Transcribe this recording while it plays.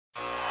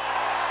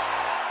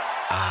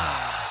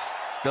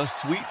The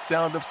sweet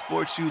sound of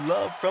sports you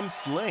love from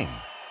Sling.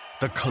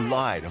 The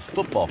collide of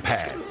football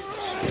pads.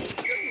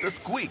 The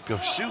squeak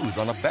of shoes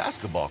on a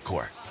basketball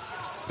court.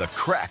 The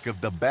crack of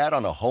the bat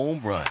on a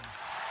home run.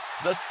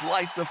 The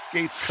slice of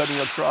skates cutting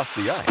across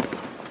the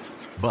ice.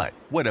 But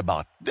what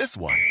about this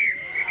one?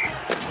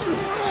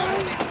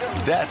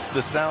 That's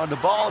the sound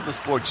of all the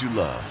sports you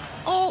love,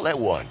 all at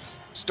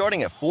once.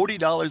 Starting at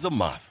 $40 a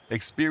month.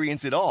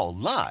 Experience it all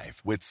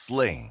live with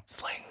Sling.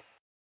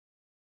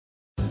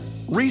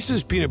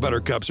 Reese's Peanut Butter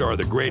Cups are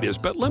the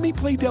greatest, but let me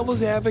play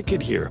devil's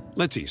advocate here.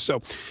 Let's see.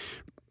 So,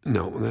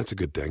 no, that's a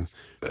good thing.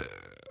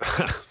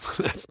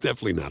 That's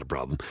definitely not a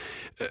problem.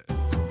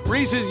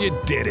 Reese's, you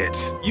did it.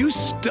 You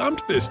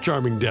stumped this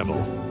charming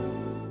devil.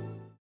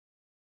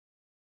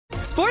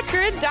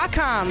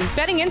 SportsGrid.com.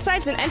 Betting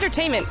insights and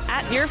entertainment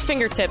at your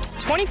fingertips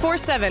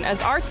 24/7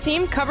 as our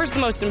team covers the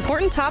most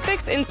important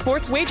topics in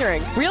sports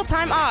wagering.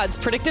 Real-time odds,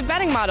 predictive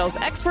betting models,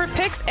 expert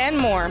picks, and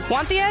more.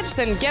 Want the edge?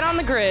 Then get on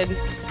the grid.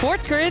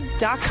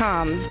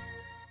 SportsGrid.com.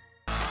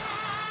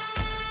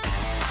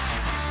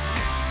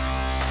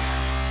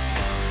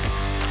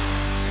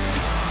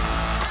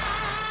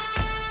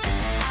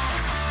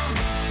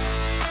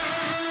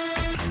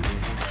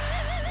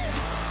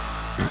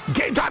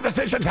 Game Time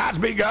Decisions has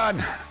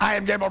begun. I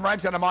am Gabriel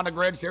Morenz, and I'm on the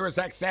grid, Sirius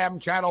XM,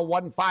 channel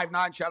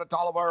 159. Shout out to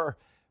all of our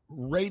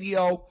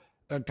radio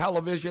and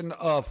television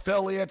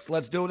affiliates.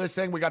 Let's do this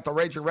thing. We got the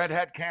Raging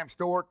Redhead, Cam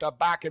Stewart,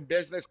 back in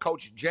business.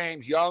 Coach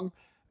James Young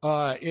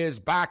is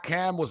back.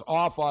 Cam was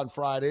off on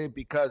Friday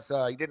because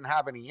he didn't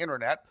have any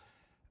internet.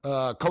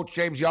 Coach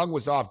James Young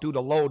was off due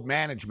to load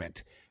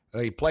management.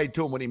 He played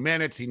too many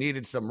minutes. He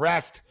needed some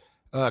rest.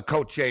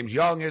 Coach James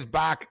Young is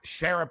back.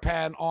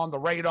 Sharapan on the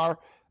radar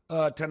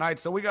tonight.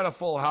 So we got a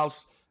full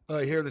house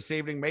here this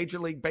evening. Major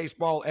League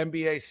Baseball,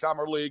 NBA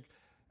Summer League,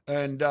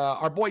 and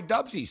our boy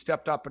Dubsy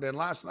stepped up and in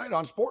last night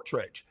on Sports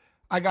Rage.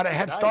 I got a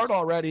head start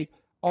already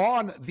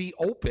on the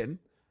Open.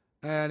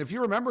 And if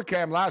you remember,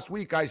 Cam, last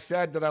week I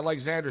said that I like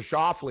Xander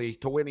Schauffele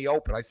to win the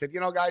Open. I said,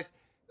 guys,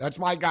 that's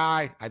my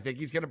guy. I think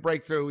he's going to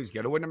break through. He's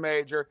going to win the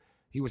major.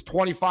 He was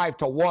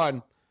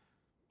 25-1.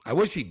 I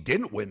wish he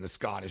didn't win the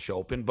Scottish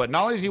Open, but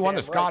not only has he won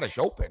the Scottish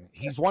Open,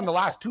 he's won the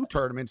last two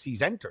tournaments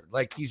he's entered.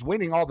 Like, he's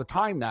winning all the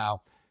time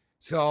now.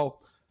 So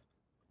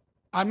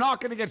I'm not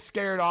going to get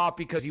scared off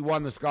because he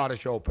won the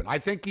Scottish Open. I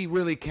think he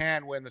really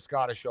can win the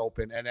Scottish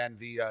Open and then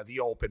the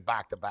Open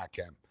back-to-back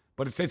him.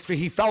 But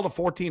he fell to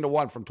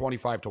 14-1 from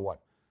 25-1.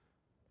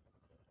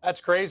 That's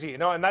crazy,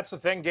 and that's the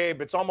thing, Gabe.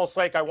 It's almost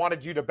like I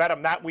wanted you to bet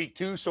him that week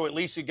too, so at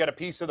least you get a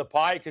piece of the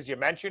pie because you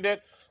mentioned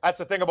it. That's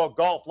the thing about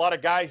golf. A lot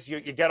of guys, you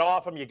get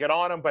off them, you get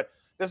on them, but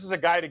this is a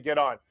guy to get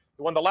on.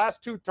 He won the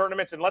last two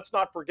tournaments, and let's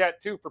not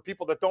forget too, for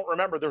people that don't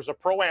remember, there's a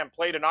Pro-Am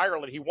played in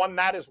Ireland. He won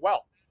that as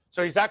well.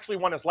 So he's actually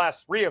won his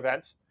last three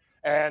events,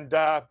 and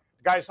the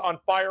guy's on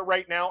fire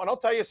right now. And I'll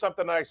tell you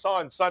something that I saw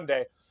on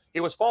Sunday. He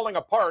was falling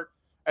apart,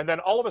 and then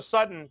all of a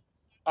sudden,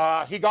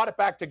 he got it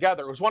back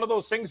together. It was one of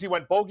those things. He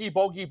went bogey,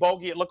 bogey,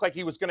 bogey. It looked like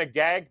he was going to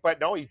gag, but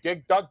no, he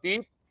dug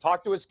deep,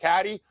 talked to his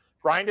caddy,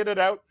 grinded it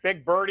out,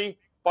 big birdie,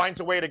 finds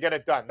a way to get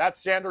it done.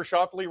 That's Xander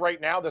Schauffele right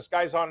now. This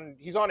guy's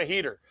he's on a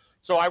heater.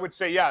 So I would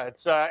say, yeah,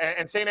 it's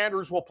and St.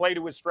 Andrews will play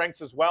to his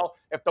strengths as well.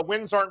 If the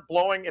winds aren't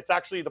blowing, it's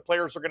actually the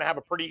players are going to have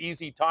a pretty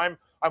easy time.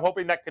 I'm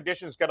hoping that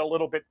conditions get a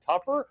little bit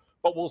tougher,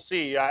 but we'll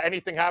see.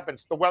 Anything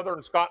happens. The weather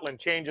in Scotland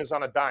changes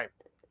on a dime.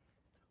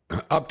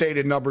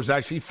 Updated numbers,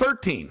 actually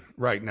 13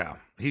 right now.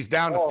 He's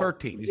down to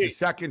 13. He's the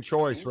second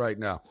choice right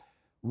now.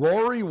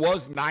 Rory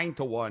was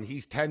 9-1.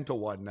 He's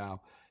 10-1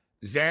 now.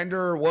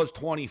 Xander was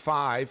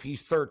 25.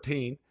 He's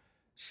 13.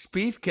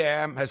 Spieth,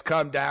 Cam, has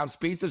come down.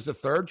 Spieth is the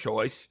third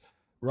choice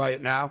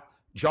right now.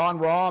 John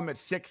Rahm at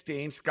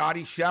 16.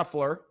 Scotty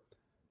Scheffler,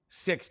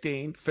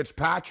 16.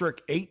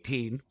 Fitzpatrick,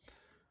 18. I'm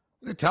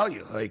going to tell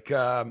you,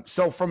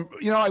 so from,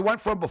 I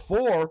went from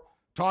before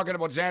talking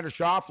about Xander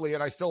Schauffele,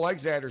 and I still like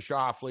Xander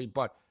Schauffele,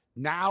 but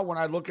now when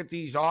I look at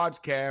these odds,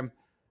 Cam,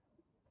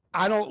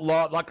 I don't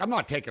love, I'm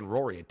not taking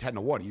Rory at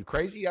 10-1. Are you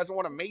crazy? He hasn't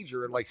won a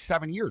major in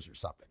 7 years or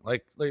something.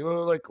 Like he's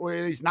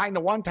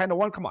 9-1,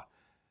 10-1. Come on.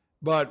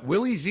 But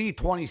Willie Z,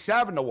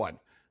 27-1.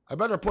 I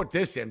better put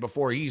this in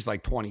before he's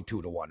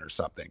 22-1 or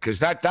something. Because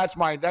that's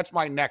my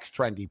next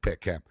trendy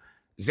pick, Cam.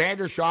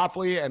 Xander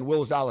Schauffele and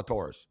Will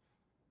Zalatoris.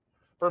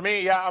 For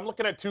me, yeah, I'm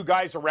looking at two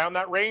guys around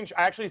that range.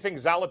 I actually think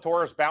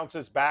Zalatoris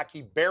bounces back.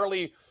 He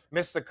barely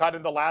missed the cut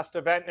in the last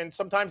event, and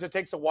sometimes it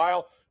takes a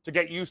while to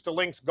get used to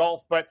links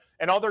golf,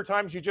 and other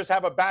times you just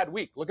have a bad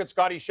week. Look at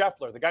Scotty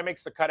Scheffler. The guy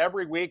makes the cut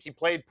every week. He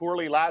played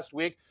poorly last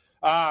week.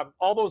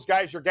 All those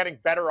guys you're getting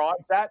better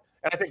odds at,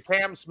 and I think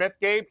Cam Smith,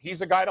 Gabe, he's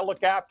a guy to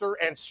look after,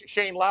 and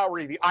Shane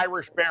Lowry, the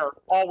Irish Bear,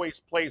 always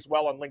plays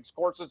well on links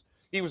courses.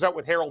 He was out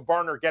with Harold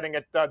Varner getting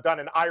it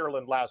done in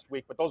Ireland last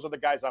week, but those are the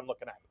guys I'm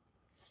looking at.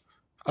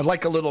 I'd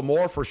like a little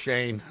more for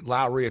Shane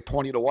Lowry at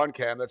 20-1,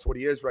 Cam. That's what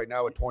he is right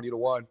now at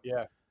 20-1.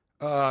 Yeah.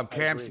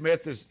 Cam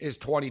Smith is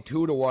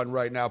 22-1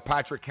 right now.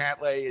 Patrick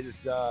Cantlay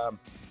is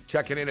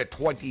checking in at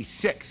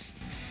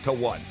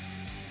 26-1.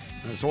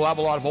 So we'll have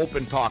a lot of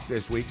open talk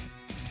this week.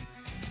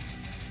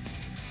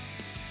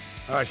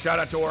 Shout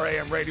out to our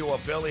AM radio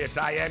affiliates.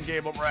 I am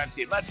Gabriel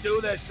Morency. Let's do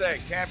this thing.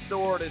 Cam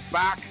Stewart is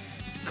back.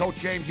 Coach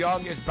James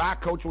Young is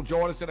back. Coach will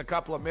join us in a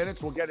couple of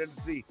minutes. We'll get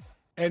into the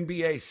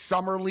NBA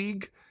Summer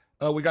League.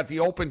 We got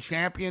the Open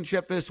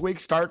Championship this week.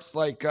 Starts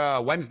like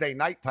Wednesday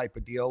night type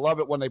of deal. Love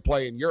it when they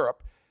play in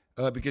Europe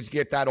because you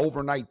get that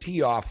overnight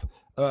tee-off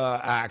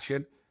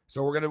action.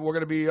 So we're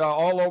gonna be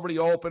all over the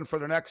Open for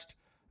the next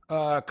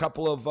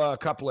couple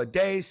of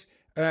days,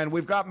 and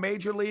we've got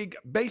Major League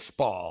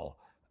Baseball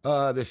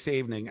this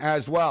evening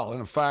as well. And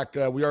in fact,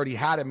 we already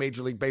had a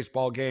Major League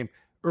Baseball game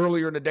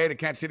earlier in the day. The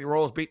Kansas City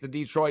Royals beat the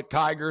Detroit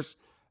Tigers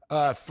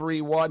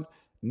 3-1.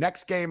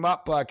 Next game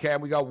up, Cam,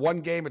 we got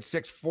one game at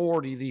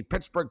 6:40, the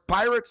Pittsburgh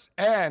Pirates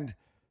and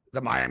the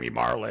Miami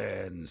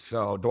Marlins.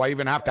 So do I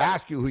even have to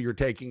ask you who you're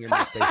taking in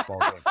this baseball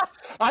game?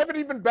 I haven't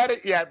even bet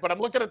it yet, but I'm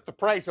looking at the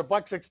price,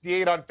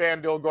 $1.68 on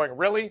FanDuel, going,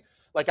 really?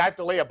 Like, I have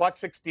to lay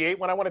 $1.68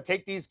 when I want to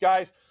take these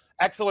guys?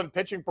 Excellent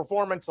pitching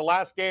performance the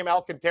last game,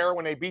 Alcantara,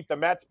 when they beat the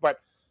Mets, but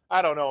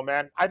I don't know,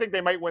 man. I think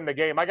they might win the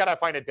game. I got to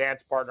find a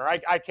dance partner.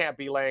 I can't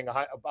be laying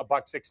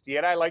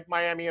 $1.68. I like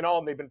Miami and all,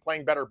 and they've been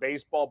playing better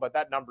baseball, but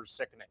that number's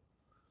sickening.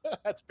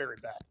 That's very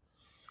bad.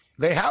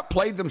 They have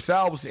played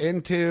themselves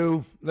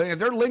into they're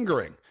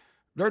lingering.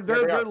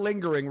 They're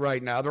lingering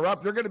right now. They're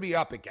up. They're going to be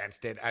up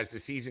against it as the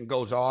season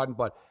goes on,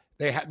 but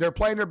they're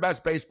playing their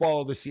best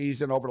baseball of the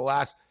season over the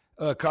last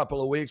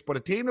couple of weeks. But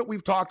a team that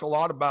we've talked a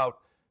lot about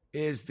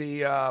is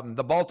the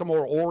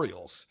Baltimore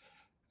Orioles.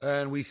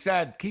 And we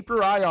said, keep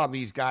your eye on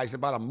these guys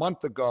about a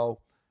month ago.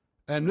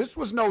 And this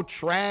was no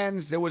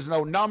trends. There was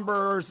no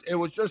numbers. It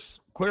was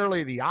just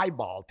clearly the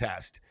eyeball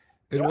test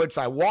in which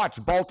I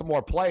watched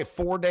Baltimore play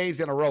 4 days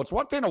in a row. It's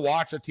one thing to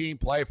watch a team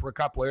play for a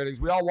couple of innings.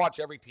 We all watch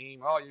every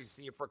team. Oh, you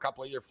see it for a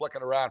couple of years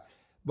flicking around.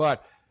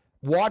 But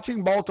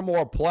watching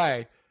Baltimore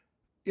play,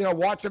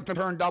 watching them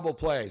turn double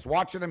plays,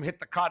 watching them hit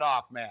the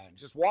cutoff man,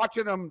 just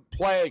watching them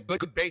play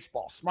good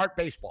baseball, smart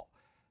baseball,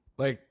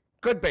 like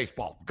good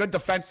baseball, good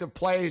defensive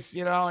plays,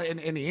 in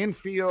the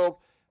infield.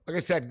 Like I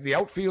said, the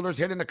outfielders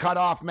hitting the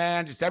cutoff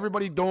man, just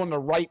everybody doing the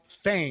right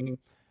thing.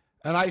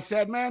 And I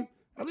said, man,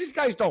 how these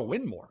guys don't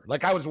win more?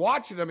 Like, I was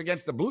watching them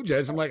against the Blue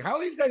Jays. I'm like, how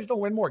these guys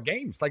don't win more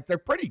games? Like, they're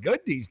pretty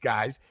good, these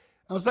guys.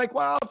 I was like,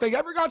 well, if they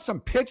ever got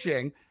some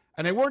pitching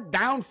and they weren't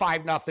down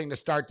 5-0 to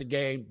start the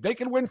game, they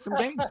can win some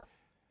games.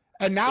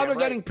 And now they're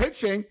getting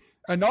pitching.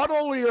 And not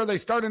only are they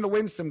starting to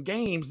win some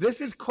games, this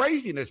is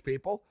craziness,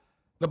 people.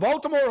 The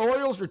Baltimore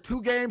Orioles are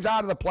 2 games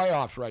out of the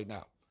playoffs right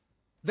now.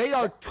 They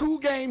are 2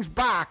 games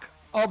back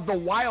of the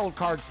wild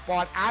card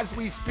spot as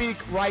we speak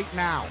right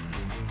now.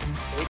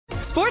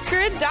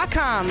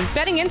 SportsGrid.com.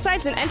 Betting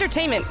insights and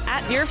entertainment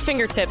at your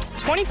fingertips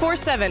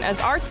 24/7 as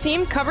our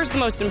team covers the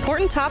most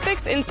important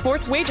topics in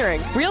sports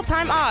wagering.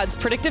 Real-time odds,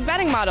 predictive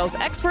betting models,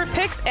 expert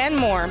picks, and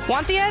more.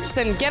 Want the edge?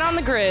 Then get on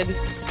the grid.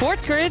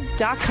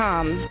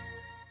 SportsGrid.com.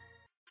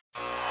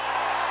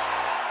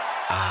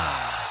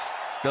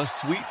 The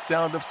sweet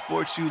sound of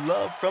sports you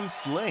love from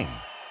Sling.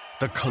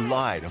 The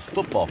collide of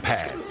football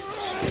pads.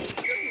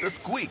 The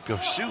squeak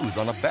of shoes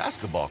on a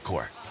basketball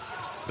court.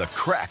 The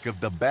crack of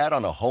the bat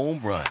on a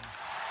home run.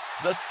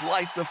 The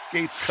slice of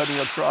skates cutting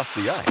across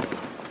the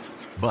ice.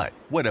 But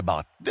what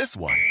about this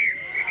one?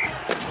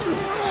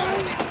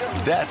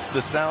 That's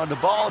the sound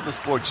of all the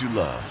sports you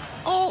love,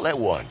 all at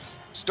once.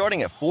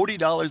 Starting at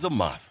 $40 a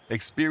month.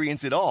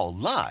 Experience it all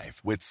live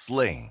with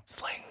Sling.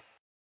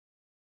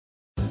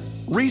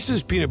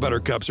 Reese's Peanut Butter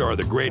Cups are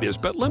the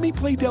greatest, but let me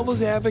play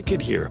devil's advocate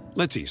here.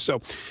 Let's see.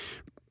 So,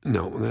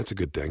 no, that's a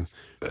good thing.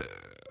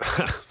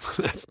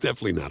 That's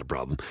definitely not a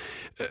problem.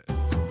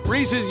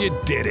 Reese's, you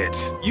did it.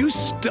 You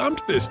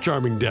stumped this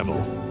charming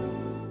devil.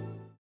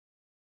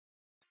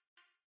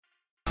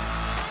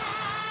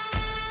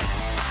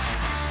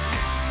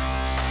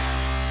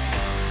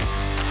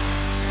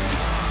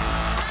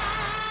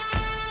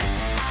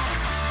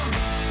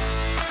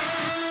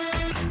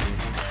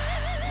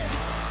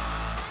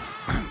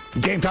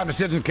 Game Time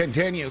Decisions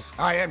continues.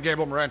 I am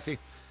Gabriel Morency,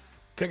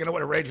 kicking it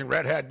with a raging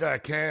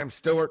redhead, Cam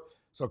Stewart.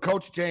 So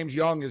Coach James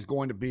Young is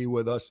going to be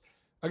with us.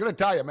 I got to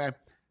tell you, man,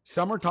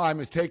 summertime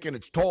is taking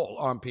its toll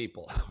on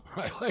people,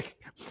 right? Like,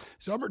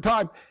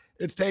 summertime,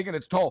 it's taking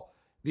its toll.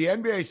 The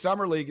NBA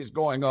Summer League is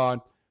going on.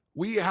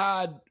 We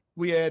had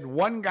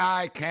one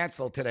guy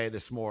cancel today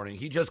this morning.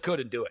 He just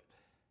couldn't do it.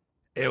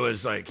 It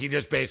was like, he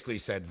just basically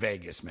said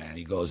Vegas, man.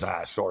 He goes,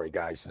 sorry,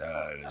 guys.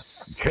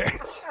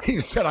 He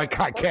said, I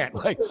can't.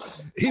 Like,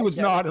 he was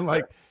not, and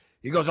like,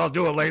 he goes, I'll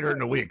do it later in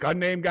the week.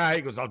 Unnamed guy,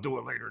 he goes, I'll do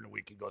it later in the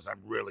week. He goes, I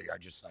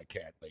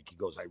can't. Like, he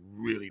goes, I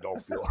really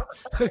don't feel.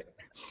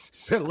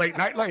 Said late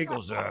night, like, he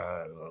goes,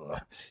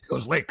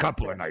 late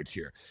couple of nights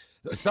here.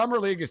 The Summer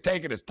League is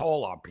taking its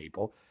toll on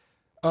people.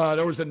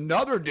 There was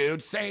another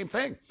dude, same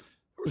thing.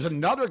 There was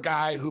another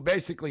guy who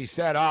basically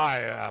said,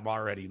 I'm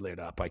already lit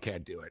up. I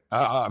can't do it.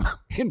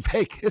 In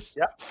Vegas.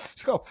 Yeah.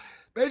 So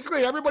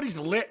basically everybody's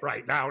lit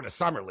right now in the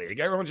Summer League.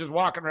 Everyone's just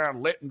walking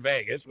around lit in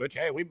Vegas, which,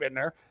 hey, we've been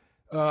there.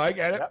 I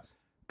get it. Yep.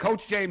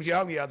 Coach James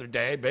Young the other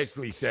day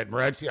basically said,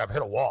 Morency, I've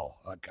hit a wall.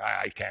 Like,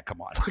 I can't come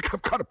on. Like,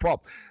 I've got a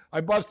problem. I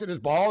busted his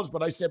balls,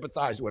 but I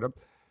sympathize with him.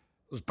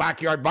 those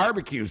backyard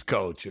barbecues,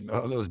 coach, and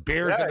those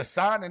beers in the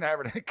sun and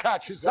everything. It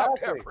catches up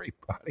to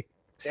everybody.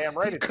 Damn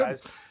right it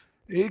does.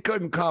 He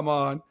couldn't come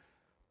on.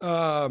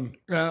 And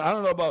I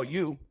don't know about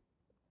you.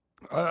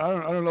 I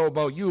don't know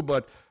about you,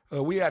 but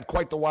we had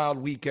quite the wild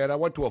weekend. I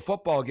went to a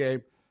football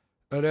game,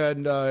 and then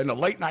in the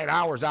late night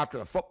hours after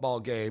the football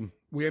game,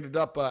 we ended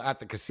up at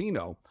the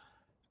casino.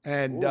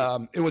 And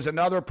it was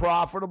another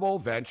profitable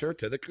venture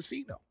to the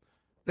casino.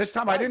 This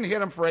time I didn't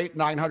hit him for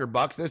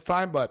 $800-900 this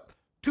time, but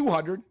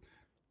 200,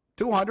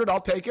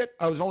 I'll take it.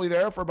 I was only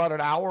there for about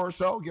an hour or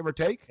so, give or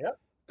take. Yep.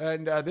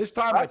 And this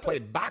time I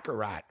played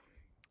Baccarat.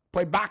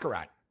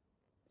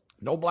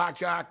 No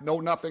blackjack, no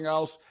nothing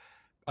else.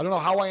 I don't know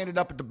how I ended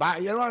up at the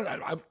back. You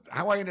know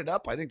how I ended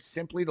up? I think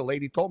simply the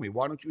lady told me,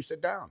 "Why don't you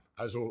sit down?"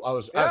 As I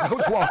was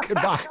walking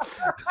by,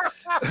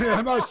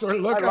 and I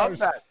started looking. I love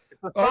that.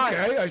 It's a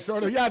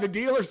sign. Okay, the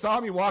dealer saw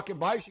me walking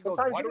by. She goes,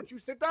 "Why don't you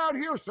sit down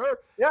here, sir?"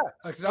 Yeah.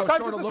 Because I was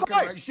sort of looking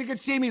around. She could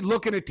see me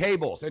looking at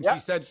tables, and she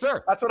said,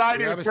 "Sir." That's what I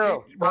do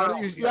too.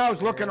 I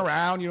was looking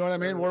around. You know what I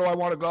mean? Where do I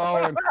want to go?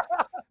 And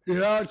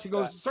and she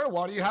goes, "Sir,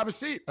 why don't you have a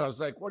seat?" I was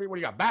like, "What do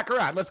you got?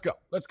 Baccarat. Let's go.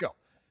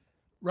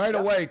 Right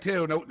away,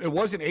 too. No, it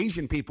wasn't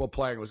Asian people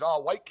playing; it was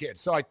all white kids.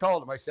 So I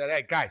told them, I said,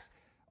 "Hey, guys,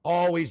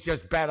 always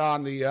just bet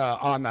on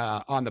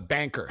the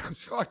banker."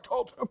 So I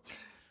told them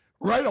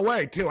right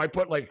away, too. I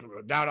put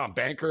down on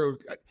banker.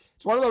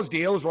 It's one of those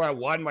deals where I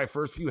won my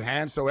first few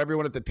hands, so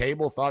everyone at the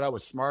table thought I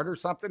was smart or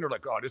something. They're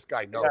like, "Oh, this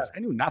guy knows."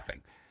 I knew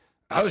nothing.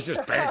 I was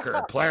just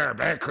banker, player,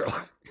 banker.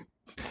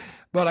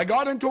 But I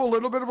got into a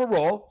little bit of a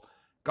roll.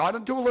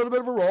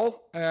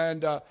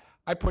 And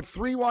I put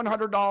three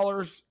 $100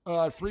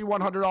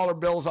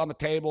 bills on the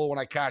table when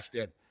I cashed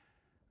in.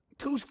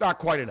 Two's not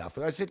quite enough.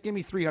 And I said, give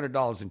me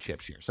 $300 in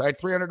chips here. So I had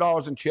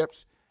 $300 in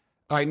chips.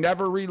 I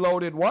never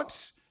reloaded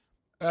once.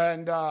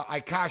 And I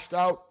cashed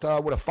out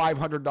with a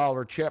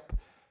 $500 chip.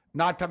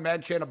 Not to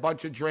mention a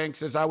bunch of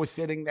drinks as I was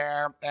sitting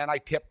there. And I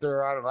tipped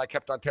her, I don't know, I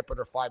kept on tipping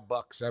her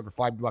 $5 every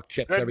 $5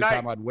 chips every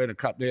time I'd win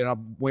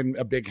win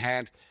a big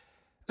hand.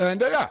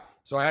 And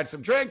so I had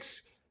some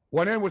drinks.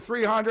 Went in with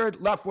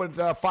 300, left with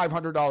a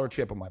 $500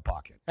 chip in my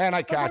pocket, and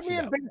I cashed it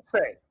out.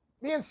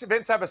 Me and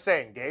Vince have a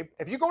saying, Gabe.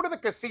 If you go to the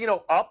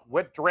casino up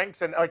with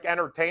drinks and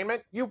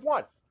entertainment, you've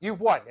won.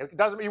 It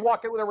doesn't. You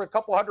walk in there with a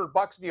couple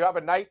 $100 and you have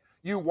a night.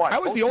 You won. I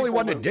was the only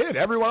one that did.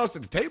 Everyone else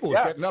at the table was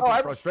getting up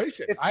in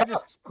frustration. I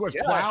just was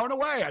plowing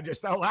away. I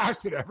just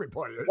outlasted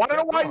everybody. Want to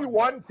know why you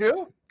won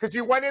too? Because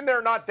you went in there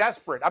not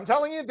desperate. I'm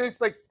telling you, there's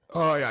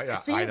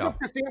I know.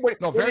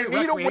 Very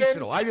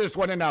recreational. I just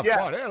went in that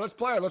fun. Hey, let's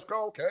play. Let's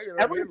go. Okay.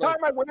 Every time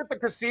I win at the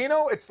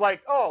casino, it's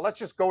like, let's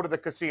just go to the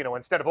casino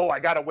instead of, I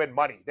got to win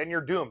money. Then you're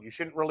doomed. You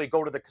shouldn't really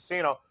go to the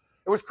casino.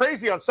 It was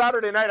crazy. On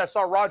Saturday night, I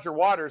saw Roger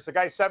Waters. The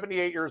guy's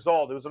 78 years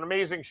old. It was an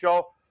amazing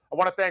show. I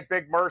want to thank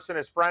Big Merce and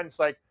his friends.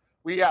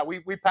 We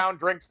pound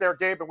drinks there,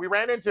 Gabe, and we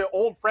ran into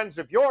old friends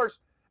of yours.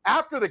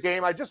 After the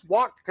game, I just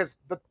walked because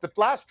the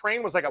last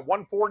train was at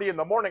 1:40 in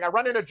the morning. I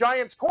run into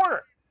Giants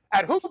Corner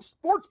at Hoops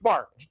Sports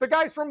Bar. The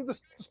guys from the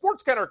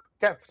Sports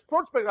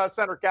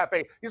Center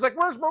Cafe. He's like,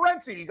 "Where's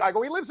Morency?" I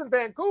go, "He lives in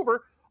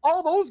Vancouver."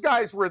 All those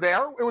guys were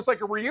there. It was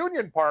like a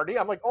reunion party.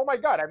 I'm like, oh my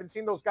God, I haven't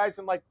seen those guys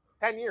in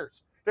 10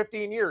 years,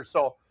 15 years.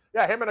 So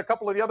yeah, him and a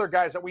couple of the other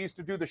guys that we used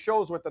to do the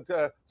shows with at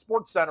the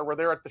Sports Center were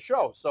there at the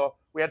show. So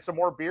we had some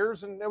more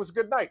beers and it was a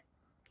good night.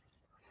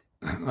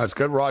 That's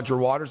good, Roger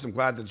Waters. I'm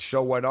glad that the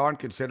show went on,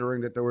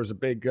 considering that there was a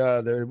big.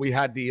 We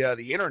had the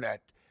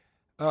internet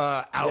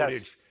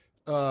outage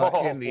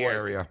in the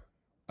area.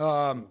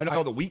 And I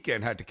know the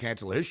Weeknd had to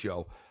cancel his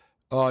show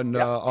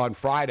on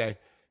Friday.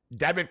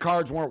 Debit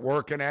cards weren't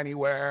working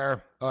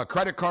anywhere.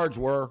 Credit cards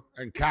were,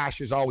 and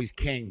cash is always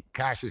king.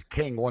 Cash is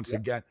king once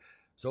again.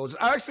 So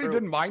I actually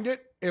didn't mind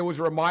it. It was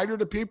a reminder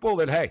to people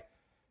that, hey,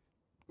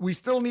 we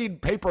still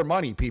need paper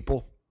money,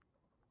 people.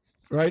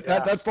 Right? Yeah.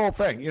 That's the whole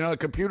thing. The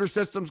computer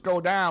systems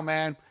go down,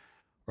 man.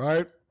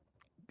 Right?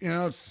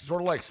 It's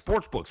sort of like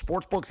sportsbooks.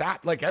 Sportsbooks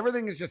app.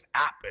 Everything is just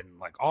app and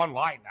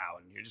online now.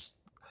 And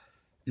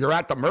you're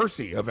at the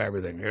mercy of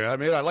everything. You know what I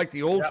mean? I like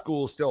the old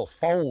school still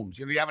phones.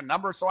 You have a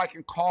number so I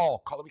can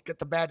call. Let me get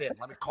the bed in.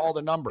 Let me call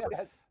the number.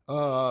 Yes.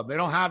 They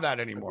don't have that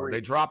anymore. Agreed.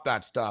 They dropped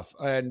that stuff.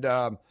 And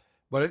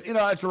but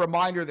it's a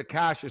reminder that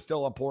cash is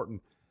still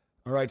important.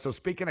 All right. So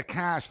speaking of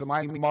cash, the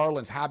Miami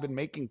Marlins have been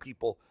making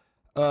people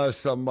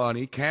some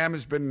money. Cam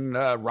has been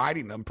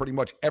riding them pretty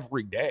much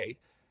every day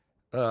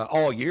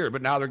all year,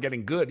 but now they're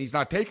getting good. He's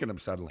not taking them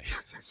suddenly.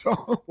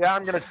 So yeah,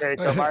 I'm going to take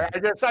them. I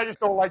just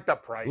don't like the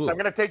price. Ooh. I'm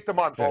going to take them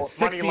on both.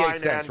 68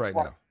 cents right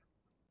now.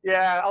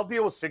 Yeah, I'll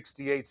deal with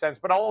 68 cents,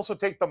 but I'll also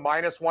take the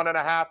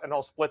 -1.5 and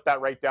I'll split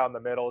that right down the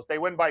middle. If they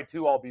win by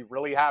 2, I'll be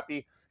really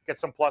happy, get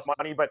some plus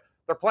money. But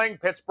they're playing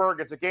Pittsburgh.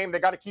 It's a game. They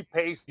got to keep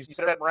pace. You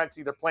said that,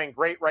 Morency. They're playing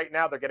great right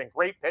now. They're getting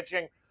great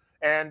pitching.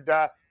 And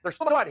they're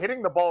still not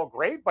hitting the ball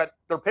great, but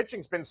their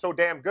pitching's been so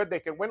damn good they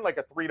can win a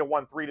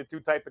 3-1,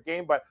 3-2 type of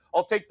game. But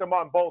I'll take them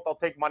on both. I'll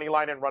take money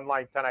line and run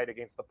line tonight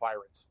against the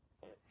Pirates.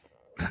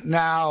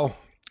 Now,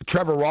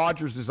 Trevor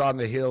Rogers is on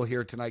the hill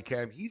here tonight,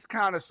 Cam. He's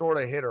kind of sort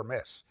of hit or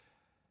miss.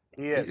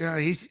 He is. You know,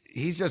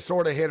 he's just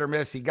sort of hit or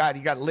miss. He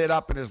got lit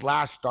up in his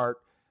last start.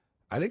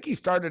 I think he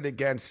started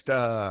against.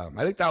 I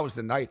think that was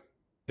the night.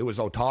 It was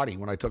Ohtani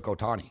when I took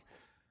Ohtani.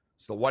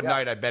 It's the one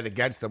night I bet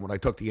against them when I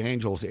took the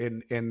Angels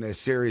in this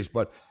series.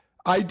 But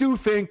I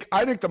think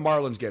the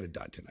Marlins get it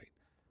done tonight.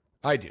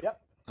 I do.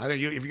 Yep. I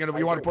think if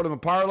you want to put them in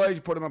parlays,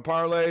 you put them in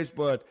parlays.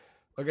 But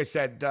like I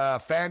said,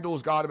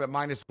 FanDuel's got him at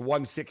minus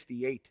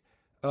 168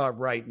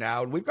 right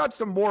now, and we've got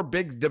some more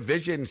big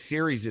division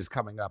series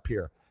coming up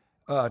here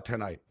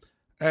tonight.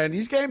 And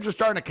these games are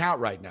starting to count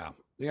right now.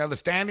 You know, the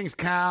standings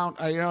count.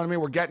 You know what I mean?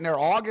 We're getting there.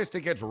 August,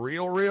 it gets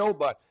real,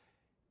 but,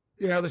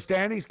 you know, the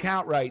standings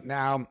count right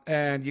now.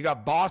 And you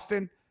got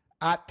Boston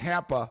at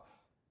Tampa.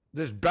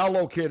 This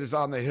Bello kid is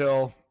on the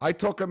hill. I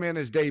took him in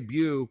his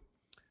debut,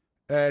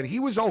 and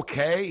he was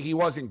okay. He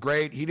wasn't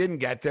great. He didn't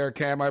get there,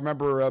 Cam. I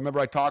remember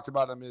I talked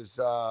about him. His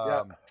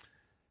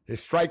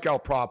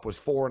strikeout prop was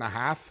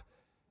 4.5.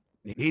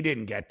 He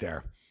didn't get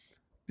there.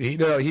 He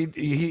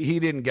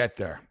didn't get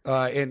there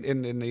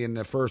in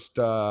the first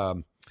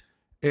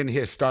in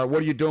his start.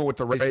 What are you doing with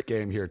the Rays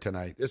game here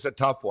tonight? It's a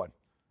tough one.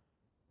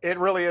 It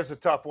really is a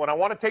tough one. I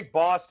want to take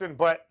Boston,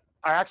 but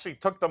I actually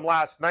took them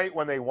last night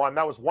when they won.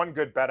 That was one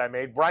good bet I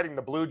made. Riding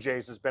the Blue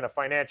Jays has been a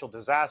financial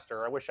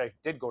disaster. I wish I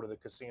did go to the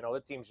casino.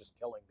 That team's just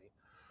killing me.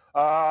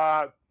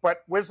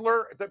 But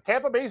Whistler,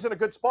 Tampa Bay's in a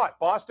good spot.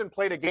 Boston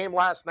played a game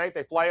last night.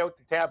 They fly out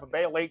to Tampa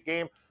Bay, a late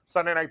game,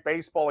 Sunday Night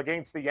Baseball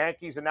against the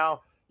Yankees, and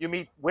now you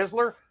meet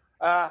Whistler.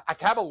 I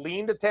have a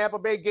lean to Tampa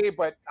Bay, Gabe,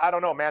 but I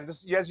don't know, man.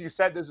 This, as you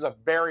said, this is a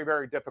very,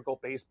 very difficult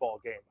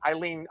baseball game. I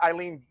lean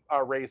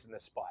Rays in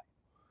this spot.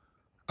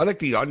 I think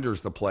the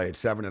under's the play at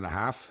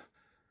 7.5.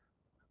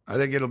 I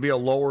think it'll be a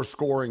lower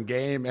scoring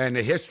game, and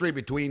the history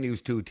between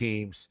these two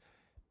teams,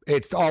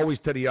 it's always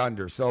to the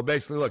under. So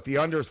basically, look, the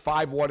under is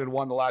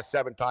 5-1-1 the last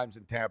 7 times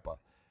in Tampa.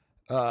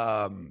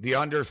 The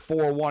under is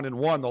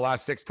 4-1-1 the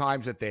last 6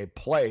 times that they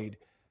played.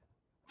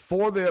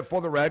 For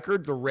the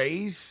record, the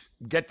Rays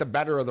get the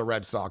better of the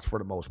Red Sox for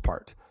the most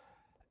part.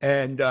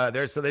 And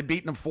they've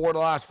beaten them 4 of the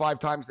last 5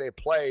 times they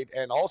played.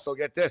 And also,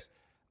 get this,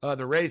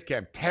 the Rays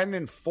came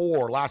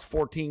 10-4 last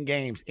 14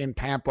 games in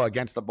Tampa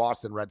against the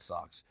Boston Red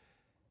Sox.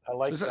 I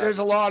like that. There's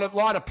a lot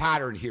of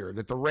pattern here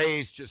that the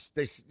Rays just,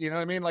 you know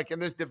what I mean? Like in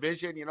this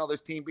division, you know,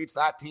 this team beats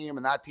that team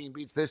and that team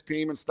beats this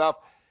team and stuff.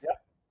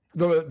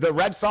 Yep. The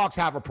Red Sox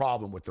have a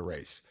problem with the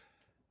Rays,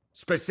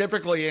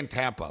 specifically in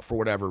Tampa for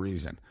whatever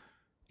reason.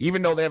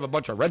 Even though they have a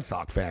bunch of Red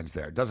Sox fans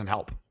there, it doesn't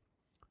help.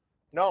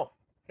 No,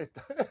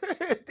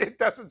 it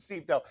doesn't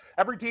seem to.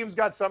 Every team's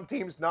got some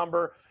team's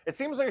number. It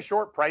seems like a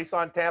short price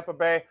on Tampa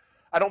Bay.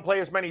 I don't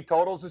play as many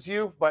totals as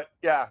you, but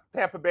yeah,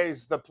 Tampa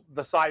Bay's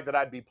the side that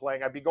I'd be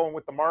playing. I'd be going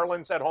with the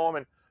Marlins at home,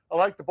 and I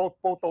like both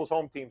those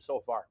home teams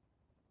so far.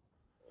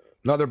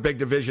 Another big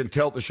division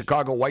tilt, the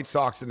Chicago White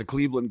Sox and the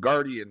Cleveland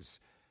Guardians.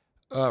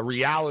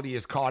 Reality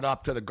has caught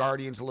up to the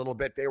Guardians a little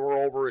bit. They were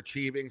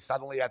overachieving.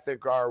 Suddenly, I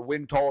think our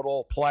win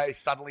total play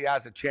suddenly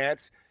has a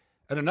chance.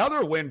 And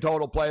another win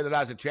total play that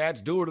has a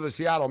chance due to the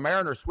Seattle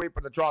Mariners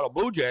sweeping the Toronto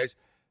Blue Jays,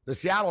 the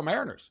Seattle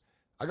Mariners.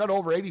 I got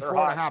over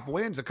 84.5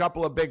 wins, a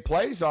couple of big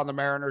plays on the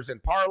Mariners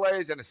and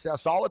parlays and a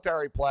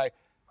solitary play.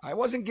 I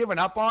wasn't giving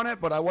up on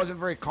it, but I wasn't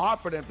very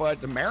confident.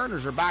 But the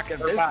Mariners are back in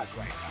business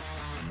right now.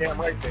 Yeah,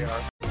 right they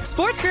are.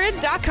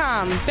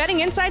 SportsGrid.com. Betting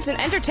insights and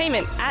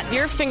entertainment at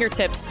your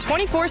fingertips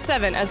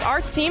 24/7 as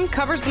our team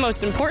covers the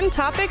most important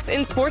topics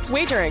in sports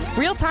wagering.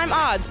 Real-time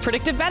odds,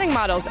 predictive betting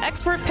models,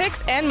 expert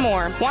picks, and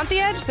more. Want the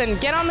edge? Then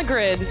get on the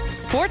grid.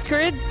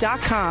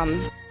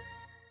 SportsGrid.com.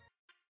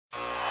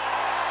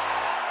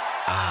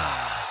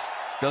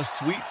 The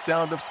sweet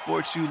sound of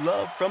sports you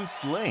love from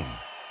Sling.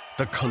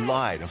 The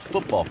collide of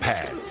football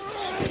pads.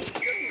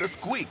 The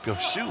squeak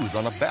of shoes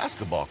on a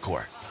basketball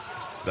court.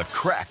 The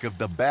crack of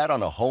the bat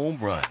on a home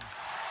run.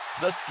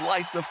 The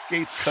slice of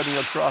skates cutting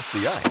across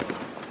the ice.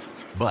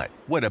 But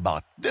what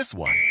about this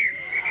one?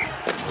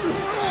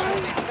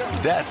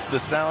 That's the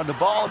sound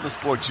of all the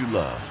sports you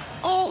love,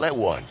 all at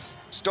once.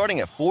 Starting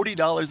at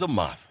 $40 a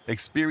month.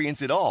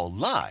 Experience it all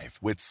live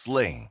with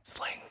Sling.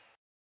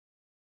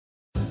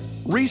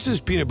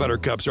 Reese's Peanut Butter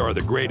Cups are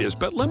the greatest,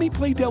 but let me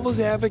play devil's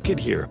advocate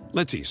here.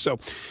 Let's see. So,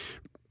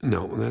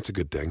 no, that's a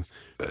good thing.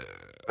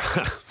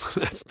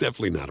 That's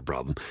definitely not a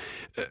problem.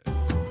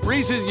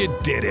 Reese's, you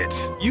did it.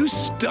 You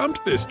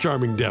stumped this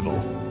charming devil.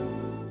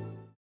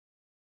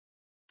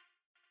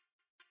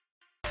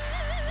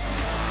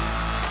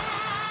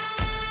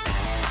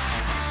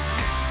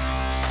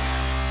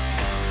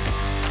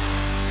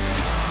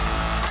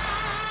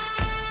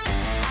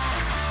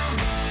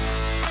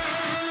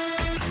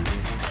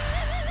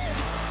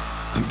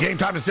 Game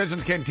Time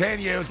Decisions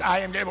continues. I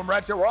am Gabriel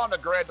Morency. We're on the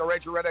grid. The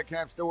Rachel Reddick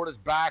Cam Stewart is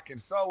back,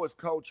 and so is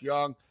Coach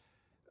Young.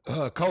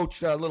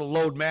 Coach, a little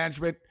load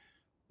management,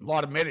 a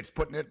lot of minutes,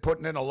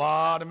 putting in a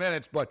lot of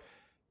minutes, but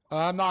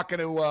I'm not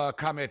going to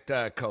come at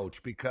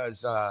Coach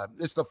because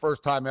this is the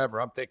first time ever.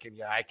 I'm thinking,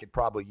 yeah, I could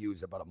probably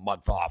use about a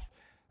month off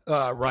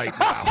right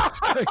now.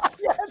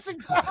 Yes.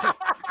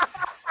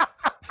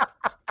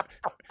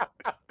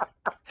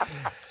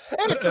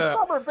 it's the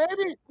summer,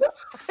 baby.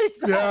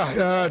 Exactly.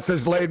 Yeah, it's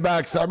his laid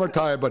back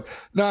summertime, but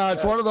no,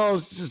 it's one of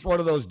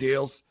those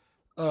deals.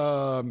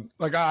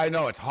 Like I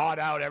know it's hot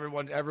out,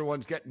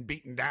 everyone's getting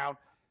beaten down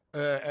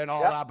and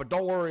all that, but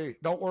don't worry,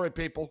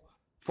 people.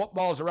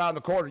 Football's around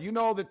the corner. You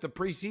know that the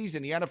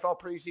NFL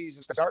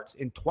preseason starts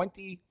in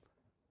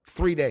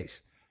 23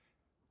 days.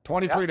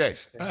 23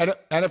 days.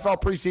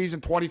 NFL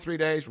preseason 23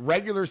 days,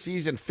 regular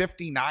season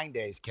 59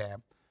 days,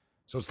 Cam.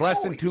 So it's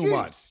less than 2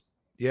 months.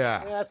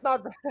 Yeah, it's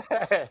not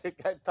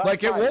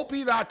like it won't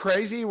be that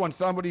crazy when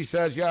somebody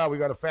says, "Yeah, we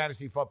got a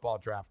fantasy football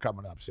draft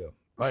coming up soon."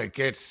 Like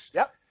it's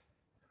I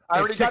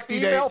already got the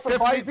email from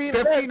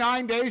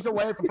 59 days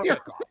away from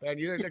kickoff, and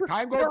the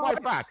time goes by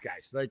fast,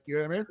 guys. Like you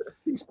know what I mean?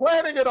 He's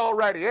planning it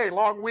already. Hey,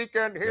 long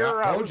weekend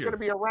here. Who's going to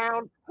be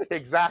around?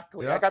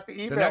 Exactly. I got the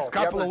email. The next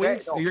couple of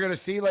weeks, you're going to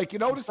see. Like you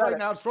notice right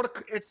now, it's sort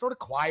of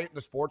quiet in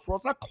the sports world.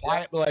 It's not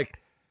quiet, but like.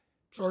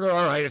 Sort of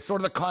all right. It's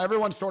sort of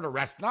everyone's sort of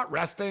not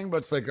resting, but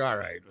it's like all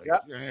right. Like,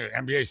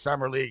 NBA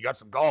Summer League got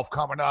some golf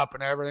coming up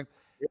and everything.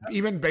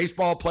 Even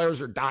baseball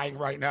players are dying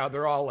right now.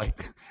 They're all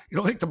like, you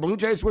don't think the Blue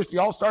Jays wish the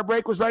All-Star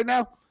break was right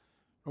now?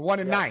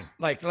 1-9,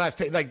 like the last,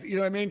 like you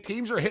know what I mean.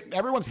 Teams are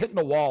everyone's hitting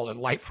the wall in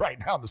life right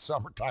now in the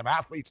summertime.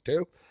 Athletes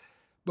too,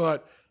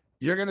 but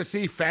you're going to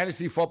see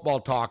fantasy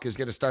football talk is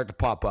going to start to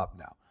pop up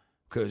now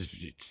because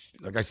it's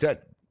like I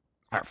said.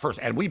 First,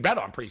 and we bet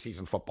on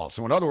preseason football.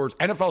 So, in other words,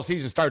 NFL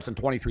season starts in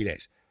 23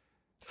 days.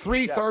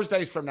 3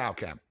 Thursdays from now,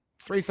 Cam.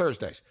 3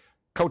 Thursdays.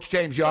 Coach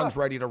James Young's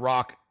ready to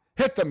rock.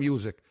 Hit the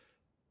music.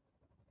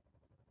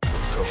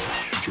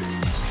 Coach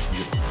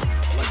James Young.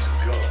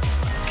 Let's go.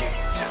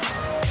 Game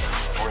time.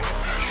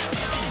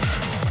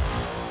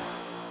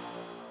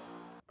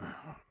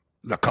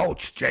 The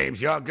coach,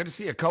 James Young. Good to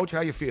see you, Coach. How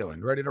you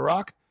feeling? Ready to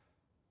rock?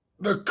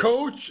 The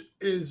coach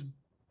is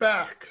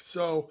back.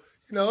 So,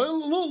 a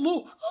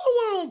little,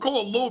 I don't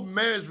call it load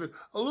management,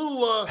 a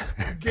little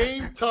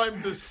game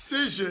time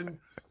decision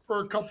for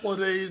a couple of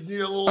days.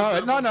 Need a little.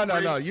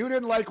 No. You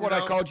didn't like what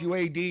I called you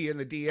AD in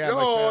the DM.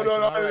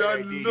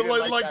 I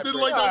didn't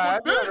like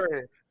that.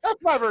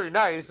 That's not very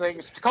nice. Like,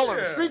 call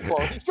him street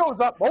clothes. He shows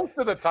up most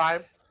of the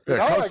time.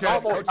 Coach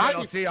said,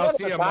 I'll see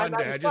you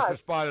Monday. I just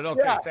responded,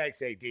 okay,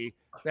 thanks, AD.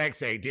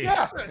 Thanks, AD.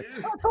 Yeah,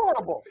 that's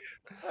horrible.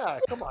 Yeah,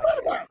 come on.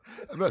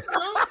 a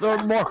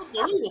little more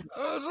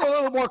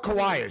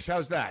Kawhi-ish.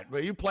 How's that?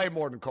 Well, you play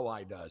more than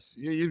Kawhi does.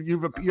 You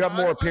have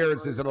more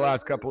appearances in the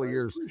last couple of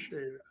years.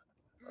 Appreciate it.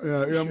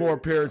 Yeah, you have more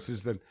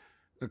appearances than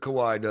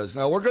Kawhi does.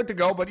 Now, we're good to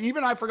go, but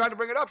even I forgot to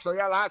bring it up. So,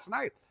 last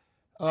night,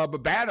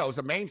 Babano's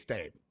a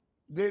mainstay.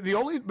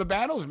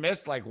 Babano's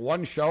missed like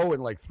one show in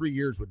like 3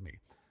 years with me.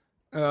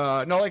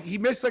 He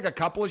missed like a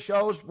couple of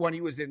shows when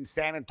he was in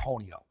San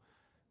Antonio.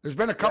 There's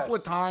been a couple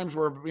of times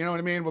where, you know what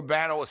I mean,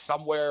 Babano was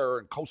somewhere or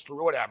in Costa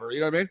or whatever, you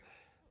know what I mean?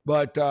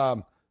 But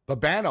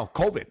Babano,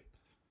 COVID.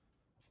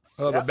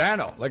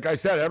 Babano, like I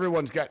said,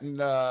 everyone's getting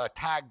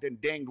tagged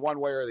and dinged one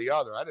way or the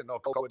other. I didn't know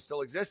COVID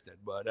still existed,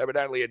 but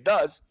evidently it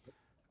does.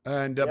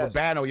 And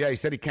Babano, he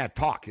said he can't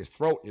talk. His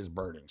throat is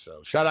burning.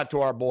 So shout out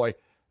to our boy,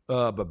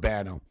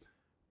 Babano.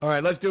 All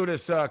right, let's do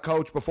this,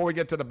 Coach. Before we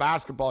get to the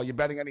basketball, you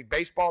betting any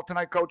baseball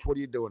tonight, Coach? What are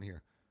you doing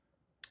here?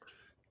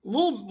 A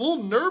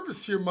little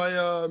nervous here. Me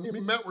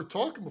and Matt were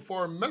talking before.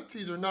 Our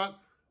Metsies are not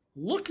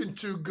looking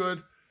too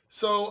good.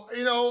 So,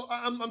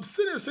 I'm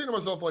sitting here saying to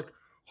myself, like,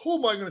 who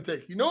am I going to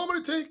take? You know what I'm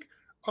going to take?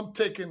 I'm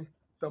taking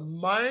the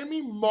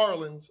Miami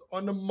Marlins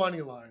on the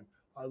money line.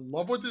 I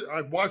love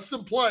I watched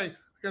them play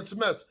against the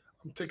Mets.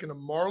 I'm taking the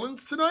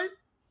Marlins tonight.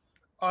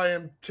 I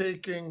am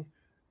taking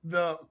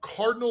the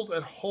Cardinals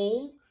at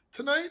home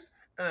tonight.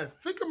 And I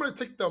think I'm going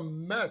to take the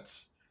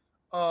Mets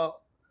on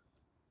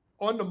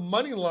the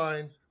money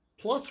line.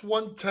 Plus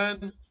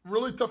 110,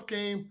 really tough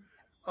game.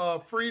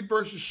 Fried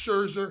versus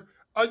Scherzer.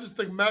 I just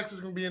think Max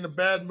is going to be in a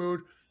bad mood.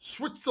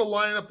 Switched the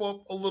lineup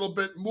up a little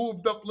bit.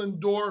 Moved up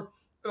Lindor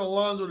and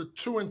Alonso to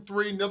 2 and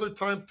 3. Another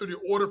time through the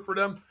order for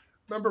them.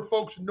 Remember,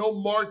 folks, no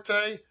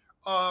Marte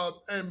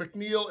and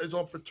McNeil is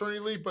on paternity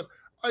leave. But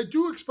I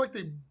do expect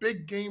a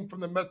big game from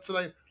the Mets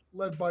tonight,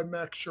 led by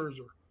Max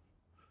Scherzer.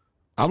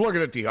 I'm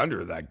looking at the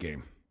under of that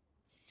game.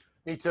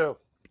 Me too.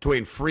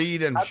 Between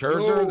Fried and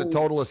Scherzer, the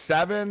total is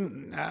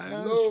 7.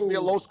 It should be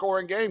a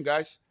low-scoring game,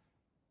 guys.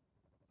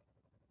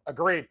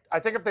 Agreed. I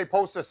think if they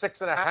post a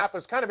 6.5,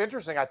 it's kind of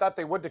interesting. I thought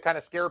they would to kind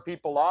of scare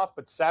people off,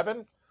 but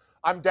 7,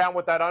 I'm down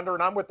with that under,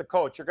 and I'm with the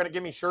coach. You're going to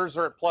give me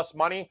Scherzer at plus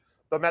money.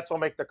 The Mets will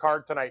make the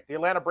card tonight. The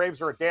Atlanta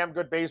Braves are a damn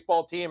good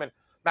baseball team, and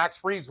Max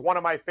Fried's one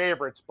of my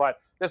favorites, but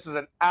this is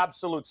an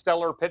absolute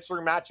stellar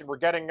pitching match, and we're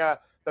getting the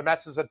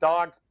Mets as a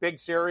dog. Big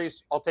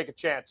series. I'll take a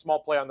chance. Small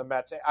play on the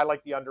Mets. I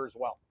like the under as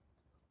well.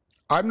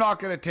 I'm not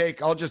going to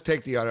take – I'll just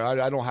take the under.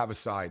 I don't have a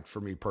side for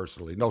me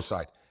personally. No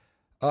side.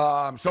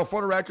 So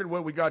for the record,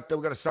 we got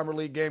a Summer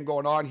League game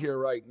going on here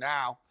right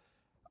now.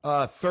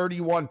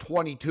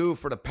 31-22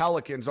 for the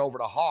Pelicans over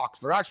the Hawks.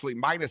 They're actually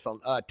minus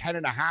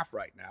 10.5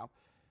 right now.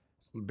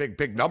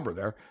 Big number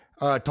there.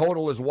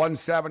 Total is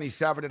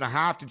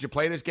 177.5. Did you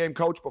play this game,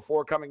 Coach,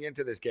 before coming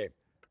into this game?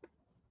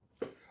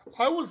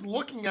 I was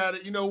looking at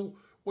it.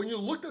 When you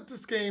looked at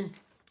this game,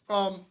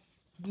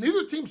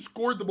 neither team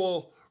scored the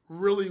ball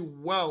really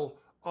well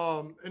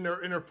in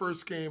their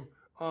first game.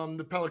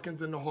 The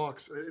Pelicans and the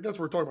Hawks. That's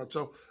what we're talking about.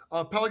 So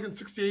Pelicans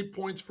 68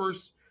 points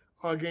first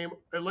game.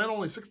 Atlanta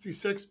only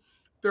 66.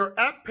 They're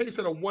at pace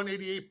at a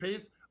 188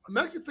 pace. I'm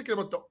actually thinking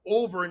about the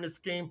over in this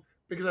game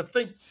because I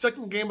think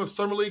second game of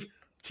Summer League,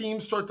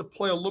 teams start to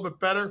play a little bit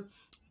better.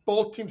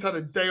 Both teams had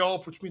a day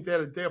off, which means they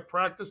had a day of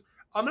practice.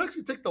 I'm going to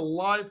actually take the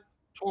live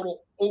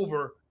total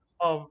over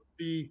of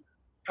the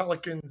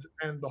Pelicans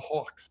and the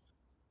Hawks.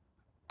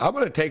 I'm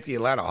going to take the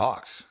Atlanta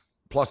Hawks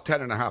plus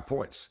 10.5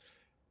 points.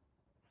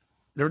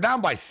 They're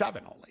down by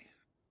 7 only.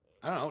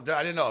 I don't know.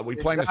 I didn't know. Are we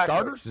playing the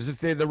starters? Is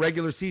this the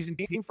regular season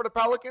team for the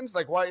Pelicans?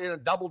 Like, why in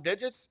double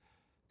digits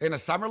in a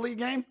Summer League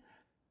game?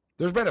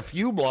 There's been a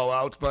few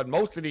blowouts, but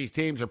most of these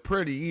teams are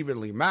pretty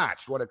evenly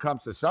matched when it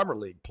comes to Summer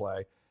League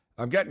play.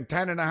 I'm getting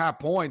 10.5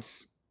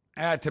 points.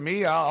 To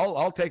me,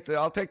 I'll take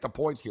the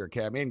points here,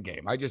 Cam, in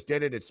game. I just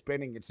did it. It's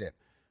spinning. It's in.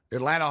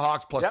 Atlanta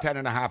Hawks plus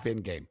 10.5 in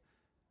game.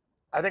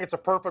 I think it's a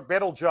perfect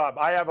middle job.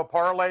 I have a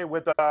parlay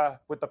with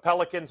the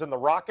Pelicans and the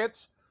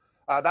Rockets.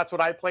 That's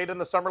what I played in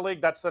the Summer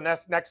League. That's the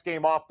next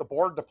game off the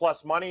board to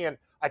plus money, and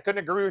I couldn't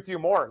agree with you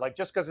more. Like,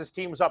 just because his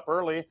team's up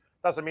early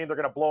doesn't mean they're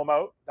going to blow them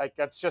out. Like,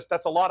 that's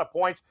a lot of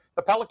points.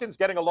 The Pelicans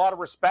getting a lot of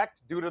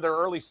respect due to their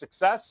early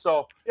success.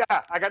 So,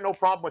 yeah, I got no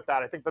problem with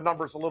that. I think the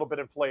number's a little bit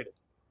inflated.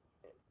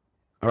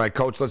 All right,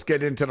 Coach, let's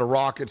get into the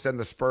Rockets and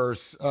the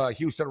Spurs.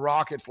 Houston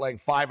Rockets laying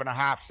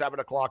 5.5, 7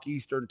 o'clock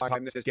Eastern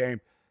time this game.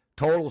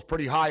 Total's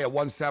pretty high at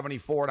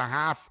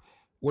 174.5.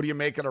 What do you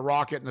make of the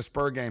Rocket and the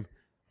Spur game?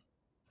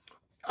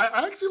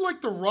 I actually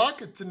like the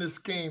Rockets in this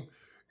game.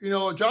 You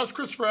know, Josh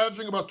Christopher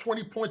averaging about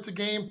 20 points a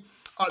game.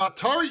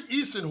 Tari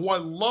Eason, who I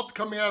loved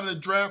coming out of the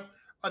draft,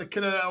 out of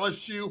kid at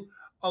LSU,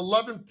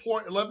 11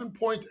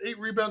 points, 8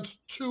 rebounds,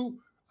 2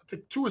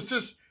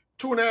 assists,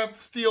 2.5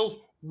 steals,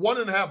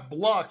 1.5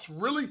 blocks.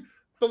 Really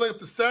filling up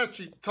the stat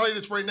sheet. I'll tell you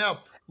this right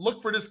now.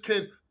 Look for this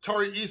kid,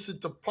 Tari Eason,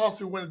 to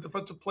possibly win a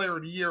Defensive Player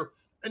of the Year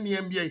in the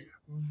NBA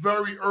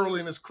very early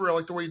in his career. I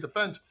like the way he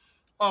defends.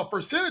 For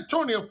San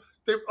Antonio,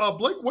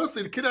 Blake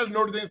Wesley, the kid out of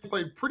Notre Dame,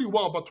 played pretty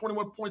well, about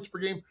 21 points per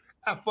game,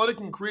 athletic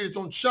and created his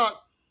own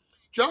shot.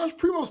 Josh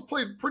Primo's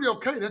played pretty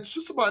okay. That's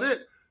just about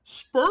it.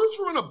 Spurs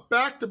are on a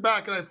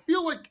back-to-back, and I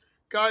feel like,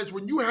 guys,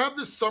 when you have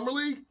this Summer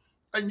League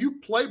and you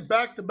play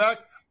back-to-back,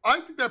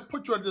 I think that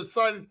puts you at a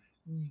decided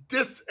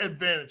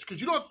disadvantage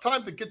because you don't have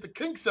time to get the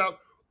kinks out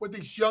with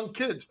these young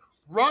kids.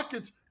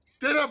 Rockets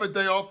did have a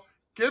day off.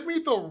 Give me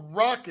the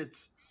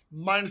Rockets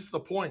minus the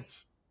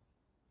points.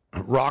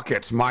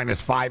 Rockets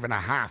minus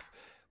 5.5.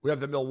 We have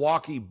the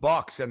Milwaukee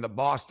Bucks and the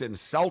Boston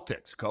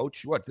Celtics,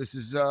 Coach. What, this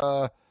is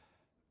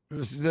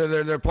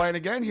they're playing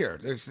again here.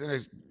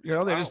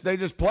 They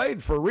just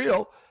played for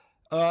real.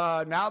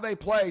 Now they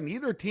play.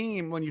 Neither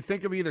team, when you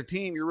think of either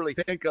team, you really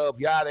think of,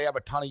 they have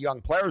a ton of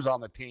young players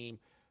on the team.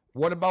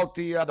 What about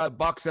the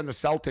Bucks and the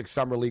Celtics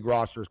Summer League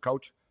rosters,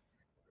 Coach?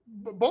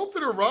 Both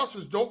of their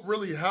rosters don't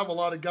really have a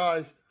lot of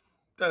guys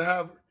that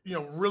have,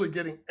 really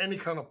getting any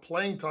kind of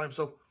playing time.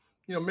 So,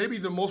 maybe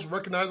the most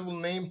recognizable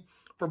name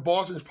for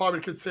Boston is probably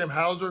the kid Sam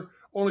Hauser.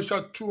 Only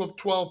shot 2 of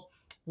 12,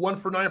 1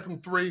 for 9 from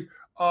 3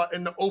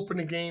 in the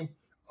opening game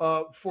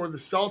for the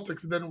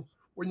Celtics. And then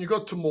when you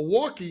go to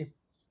Milwaukee,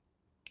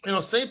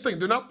 same thing.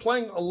 They're not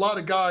playing a lot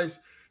of guys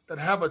that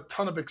have a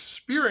ton of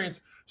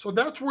experience. So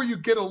that's where you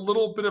get a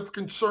little bit of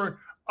concern.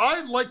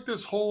 I like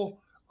this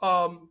whole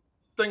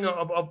thing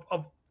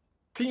of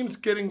teams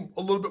getting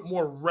a little bit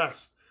more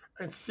rest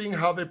and seeing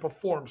how they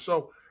perform.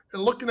 So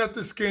in looking at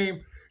this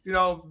game,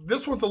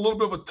 this one's a little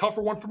bit of a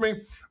tougher one for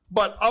me.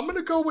 But I'm going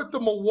to go with the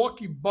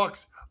Milwaukee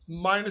Bucks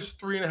minus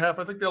 3.5.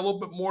 I think they're a little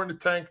bit more in the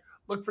tank.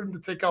 Look for them to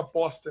take out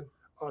Boston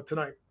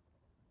tonight.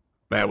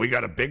 Man, we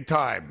got a big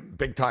time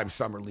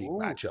Summer League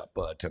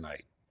matchup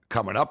tonight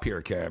coming up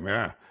here, Cam.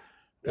 Yeah.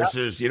 This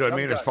is,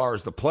 as far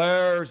as the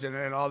players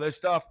and all this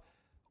stuff.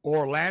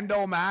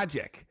 Orlando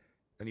Magic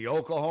and the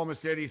Oklahoma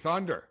City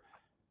Thunder.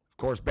 Of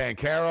course,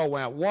 Banchero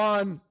went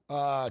 1.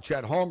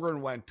 Chet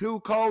Holmgren went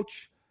 2,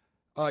 Coach.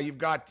 You've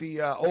got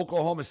the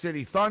Oklahoma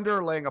City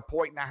Thunder laying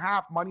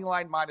 1.5 money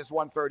line minus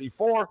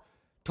 134.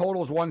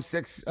 Totals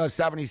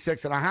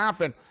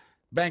 76.5. And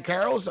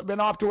Banchero's been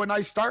off to a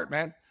nice start,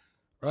 man.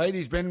 Right?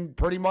 He's been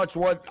pretty much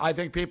what I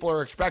think people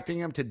are expecting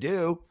him to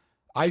do.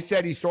 I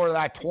said he's sort of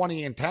that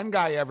 20 and 10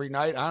 guy every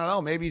night. I don't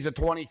know. Maybe he's a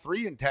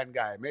 23 and 10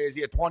 guy. Maybe is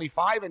he a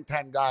 25 and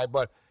 10 guy?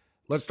 But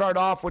let's start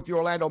off with the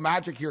Orlando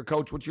Magic here,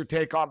 Coach. What's your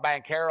take on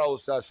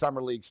Banchero's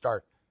Summer League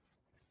start?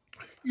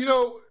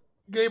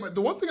 Gabe,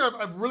 the one thing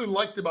I've really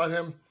liked about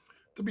him,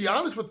 to be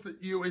honest with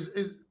you,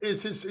 is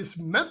his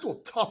mental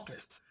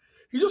toughness.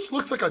 He just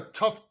looks like a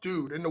tough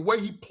dude, and the way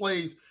he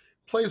plays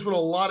with a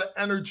lot of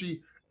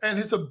energy, and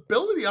his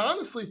ability,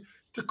 honestly,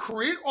 to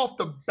create off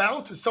the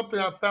bounce is something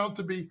I've found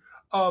to be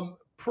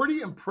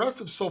pretty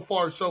impressive so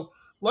far. So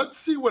let's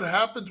see what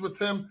happens with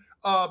him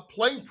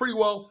playing pretty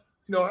well.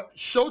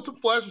 Showed some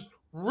flashes.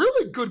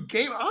 Really good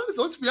game.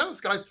 Honestly, let's be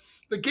honest, guys.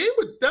 The game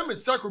with them in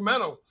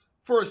Sacramento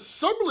for a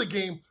Summer League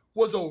game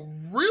was a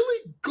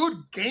really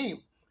good game.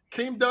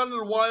 Came down to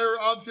the wire,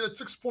 obviously, that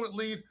 6-point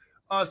lead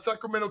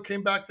Sacramento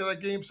came back to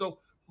that game. So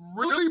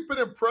really been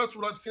impressed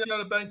with what I've seen out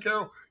of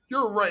Banchero.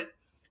 You're right.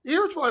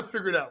 Here's what I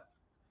figured out.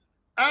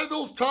 Out of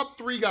those top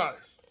 3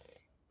 guys,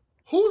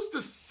 who's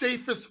the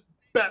safest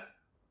bet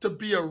to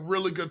be a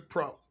really good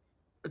pro?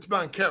 It's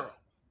Banchero.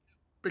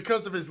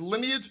 Because of his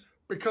lineage,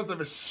 because of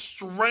his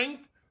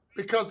strength,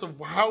 because of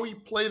how he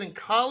played in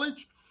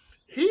college.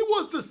 He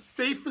was the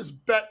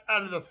safest bet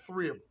out of the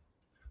 3 of them.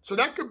 So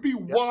that could be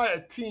why a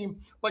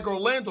team like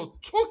Orlando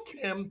took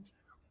him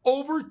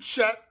over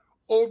Chet,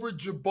 over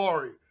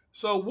Jabari.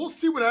 So we'll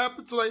see what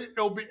happens tonight.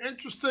 It'll be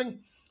interesting,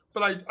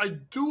 but I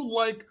do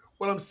like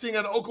what I'm seeing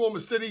out of Oklahoma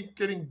City,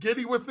 getting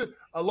giddy with it.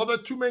 I love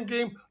that 2-man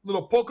game,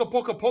 little polka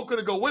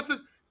to go with it.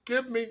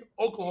 Give me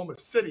Oklahoma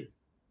City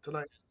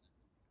tonight.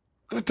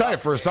 I'm going to tell you,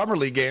 for a summer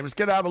league game, it's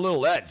going to have a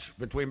little edge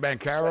between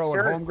Banchero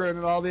and Holmgren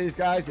and all these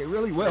guys. They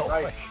really will.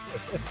 Right.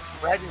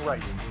 Bragging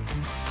rights.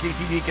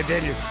 GTD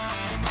continues.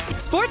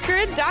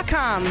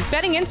 SportsGrid.com.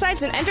 Betting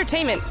insights and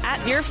entertainment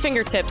at your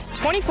fingertips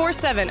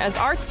 24/7 as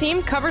our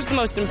team covers the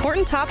most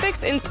important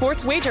topics in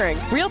sports wagering.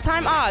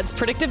 Real-time odds,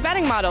 predictive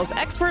betting models,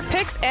 expert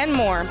picks, and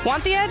more.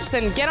 Want the edge?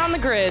 Then get on the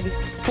grid.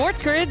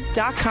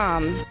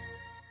 SportsGrid.com.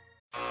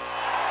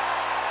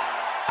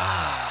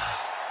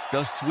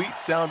 The sweet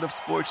sound of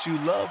sports you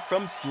love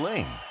from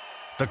Sling.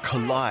 The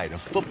collide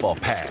of football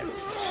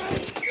pads.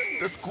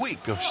 The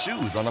squeak of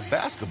shoes on a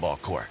basketball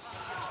court.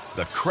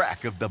 The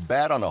crack of the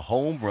bat on a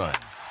home run.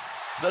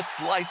 The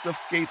slice of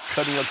skates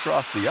cutting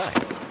across the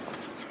ice.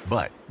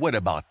 But what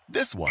about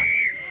this one?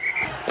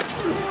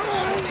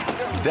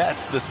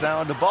 That's the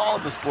sound of all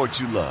the sports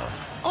you love,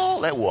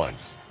 all at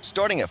once.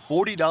 Starting at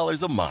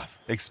 $40 a month.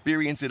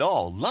 Experience it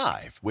all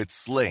live with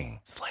Sling.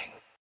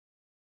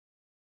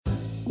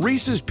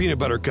 Reese's peanut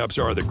butter cups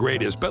are the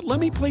greatest, but let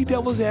me play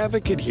devil's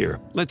advocate here.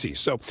 Let's see.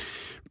 So,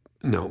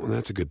 no,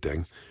 that's a good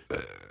thing.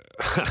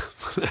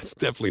 That's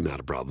definitely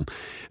not a problem.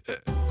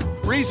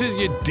 Reese's,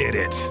 you did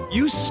it.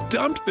 You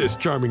stumped this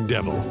charming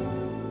devil.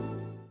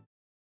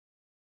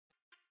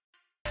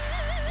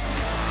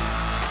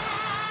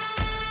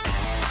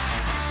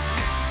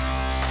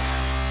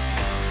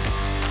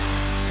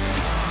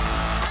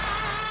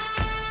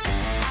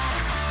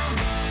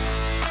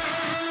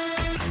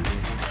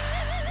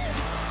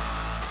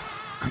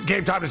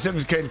 Game time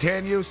decisions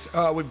continues.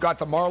 We've got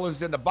the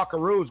Marlins and the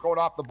Buckaroos going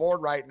off the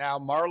board right now.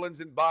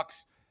 Marlins and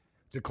Bucks.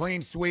 It's a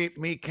clean sweep.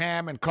 Me,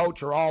 Cam, and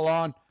Coach are all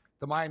on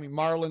the Miami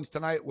Marlins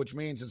tonight, which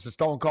means it's a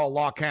stone cold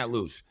lock, can't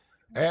lose.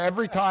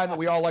 Every time that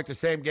we all like the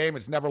same game,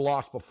 it's never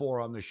lost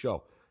before on this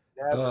show.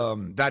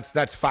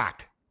 That's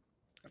fact.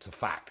 That's a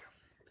fact.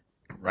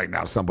 Right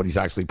now, somebody's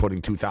actually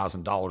putting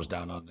 $2,000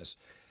 down on this.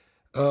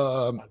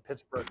 On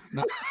Pittsburgh.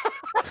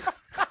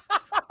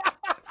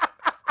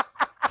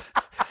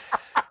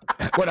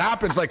 What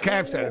happens, like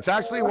Cam said, it's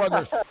actually when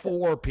there's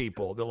 4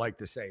 people that like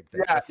the same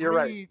thing. Yeah, you're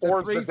right.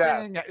 The 3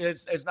 thing,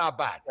 it's not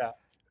bad. Yeah.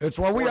 It's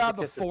when we have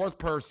the 4th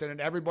person and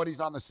everybody's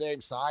on the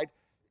same side,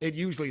 it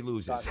usually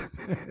loses.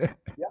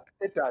 Yeah,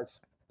 it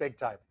does. Big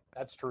time.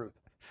 That's truth.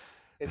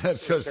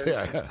 That's just,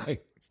 yeah.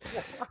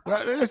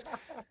 I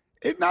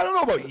don't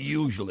know about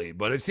usually,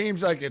 but it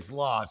seems like it's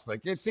lost.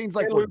 Like, it seems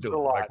like we're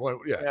doing. Like,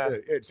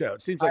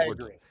 it seems like we're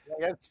doing.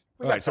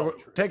 All right, so we're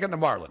taking the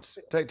Marlins.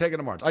 Taking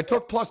the Marlins. I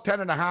took plus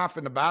 10.5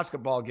 in the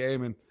basketball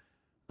game, and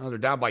they're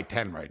down by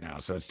 10 right now,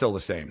 so it's still the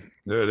same.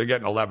 They're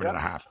getting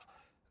 11.5.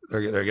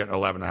 They're getting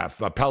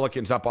 11.5.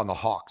 Pelicans up on the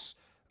Hawks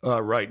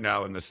right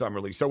now in the Summer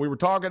League. So we were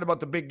talking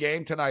about the big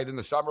game tonight in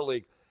the Summer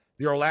League.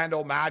 The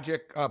Orlando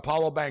Magic,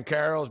 Paolo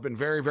Banchero has been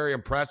very, very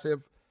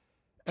impressive.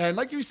 And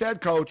like you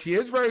said, Coach, he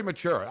is very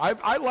mature.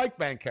 I like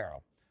Banchero.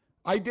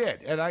 I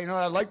did. And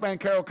I like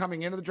Banchero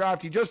coming into the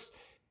draft.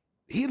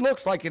 He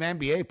looks like an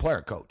NBA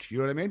player, Coach. You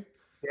know what I mean?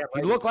 Yeah,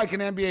 right. He looked like an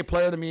NBA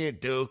player to me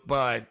at Duke,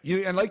 but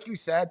like you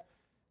said,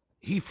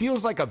 he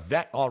feels like a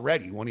vet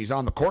already when he's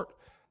on the court.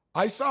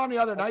 I saw him the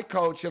other night,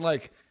 Coach, and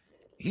like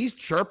he's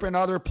chirping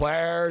other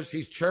players.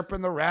 He's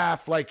chirping the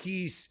ref like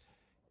he's,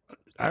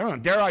 I don't know,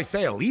 dare I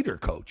say a leader,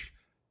 Coach.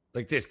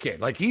 Like this kid,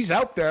 like he's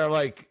out there,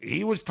 like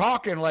he was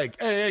talking like,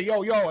 hey,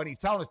 yo, and he's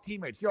telling his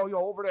teammates, yo,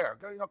 over there,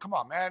 come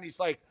on, man. He's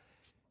like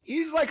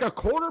a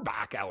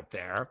quarterback out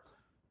there.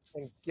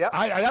 Yeah,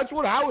 that's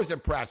what I was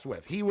impressed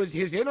with.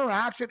 His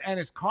interaction and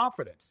his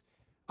confidence.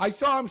 I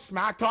saw him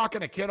smack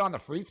talking a kid on the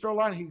free throw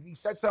line. He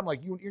said something like,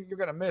 "You're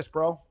gonna miss,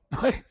 bro."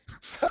 He's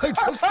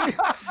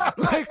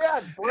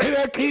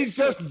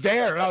just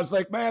there. And I was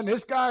like, man,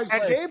 this guy's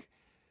like. Gabe?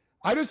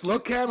 I just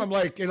look at him. I'm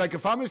like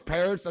if I'm his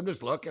parents, I'm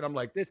just looking. I'm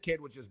like, this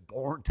kid was just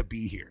born to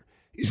be here.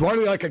 He's one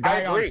of like a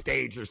guy on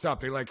stage or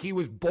something. Like he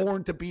was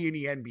born to be in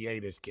the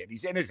NBA. This kid,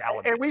 he's in his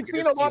element. And we've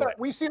seen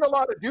a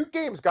lot of Duke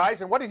games, guys.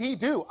 And what did he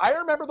do? I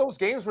remember those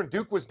games when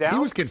Duke was down. He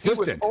was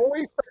consistent. He was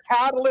always the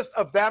catalyst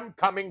of them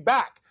coming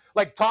back.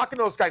 Like talking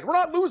to those guys. We're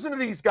not losing to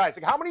these guys.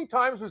 Like how many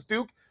times was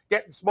Duke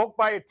getting smoked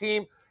by a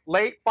team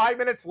late, 5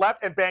 minutes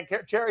left, and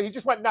Banchero, he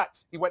just went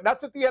nuts. He went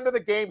nuts at the end of the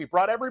game. He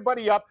brought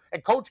everybody up.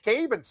 And Coach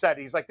K even said,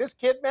 he's like, this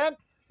kid, man,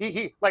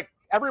 he like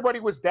everybody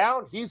was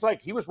down. He's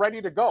like, he was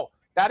ready to go.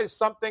 That is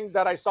something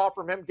that I saw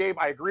from him, Gabe.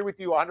 I agree with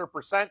you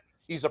 100%.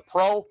 He's a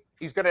pro.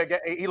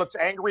 He looks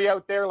angry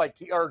out there,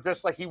 or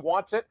just like he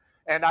wants it.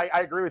 And I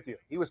agree with you.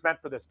 He was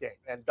meant for this game.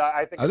 And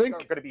I think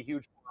it's going to be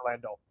huge for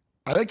Orlando.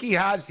 I think he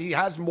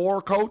has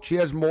more, Coach. He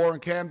has more,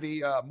 and Cam,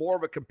 the more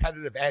of a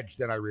competitive edge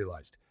than I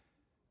realized.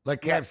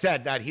 Like Cam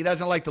said, that he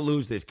doesn't like to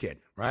lose this kid,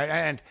 right?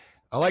 And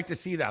I like to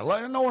see that.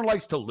 No one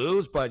likes to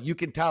lose, but you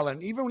can tell.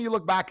 And even when you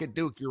look back at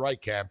Duke, you're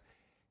right, Cam.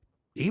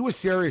 He was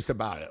serious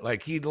about it.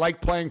 Like, he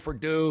liked playing for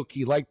Duke.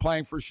 He liked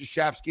playing for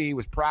Krzyzewski. He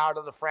was proud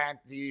of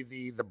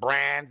the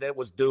brand that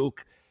was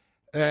Duke.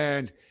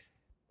 And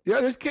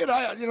this kid,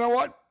 you know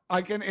what?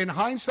 In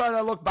hindsight,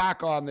 I look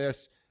back on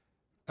this,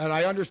 and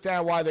I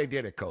understand why they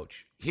did it,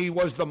 Coach. He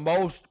was the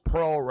most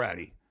pro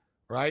ready,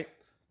 right?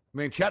 I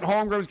mean, Chet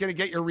Holmgren's going to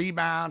get your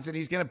rebounds, and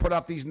he's going to put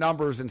up these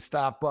numbers and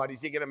stuff, but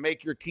is he going to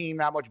make your team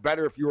that much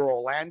better if you're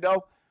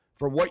Orlando?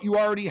 For what you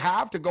already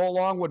have to go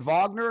along with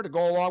Wagner, to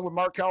go along with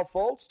Markelle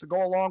Fultz, to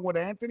go along with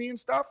Anthony and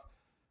stuff?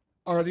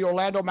 Or the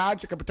Orlando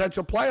Magic a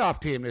potential playoff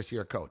team this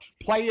year, Coach?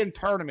 Play-in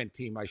tournament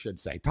team, I should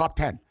say. Top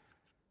 10.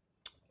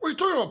 Well, you're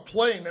talking about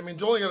playing. I mean,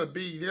 they got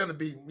to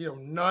be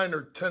 9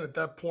 or 10 at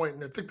that point,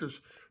 and I think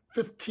there's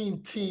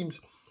 15 teams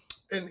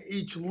in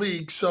each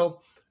league.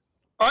 So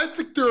I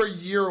think they're a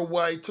year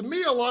away. To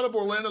me, a lot of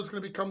Orlando's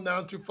going to come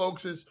down to,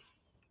 folks, is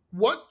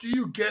what do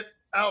you get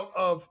out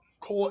of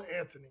Cole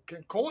Anthony?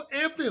 Can Cole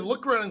Anthony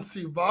look around and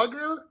see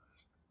Wagner,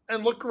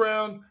 and look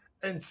around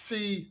and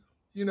see,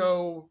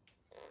 well,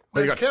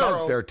 you got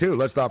Suggs there too.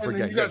 Let's not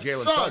forget you got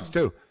Jalen Suggs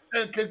too.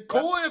 And can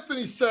Cole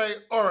Anthony say,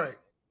 all right,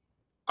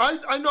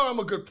 I know I'm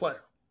a good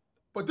player,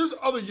 but there's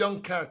other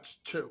young cats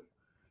too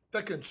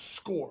that can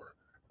score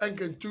and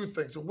can do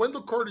things. And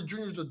Wendell Carter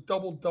Jr. is a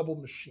double-double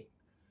machine.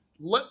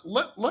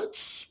 Let's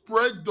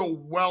spread the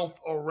wealth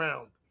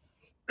around.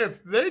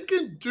 If they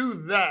can do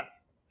that,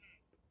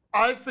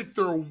 I think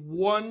they're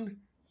 1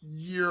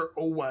 year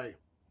away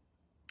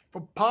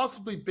from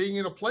possibly being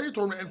in a play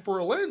tournament. And for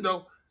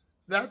Orlando,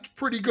 that's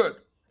pretty good.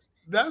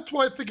 That's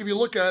why I think if you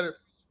look at it,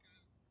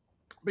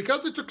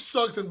 because they took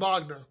Suggs and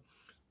Wagner,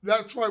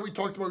 that's why we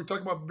talked about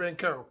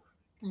Banchero.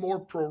 More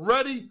pro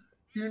ready.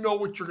 You know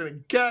what you're going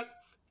to get,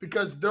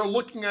 because they're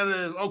looking at it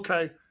as,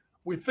 okay,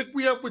 we think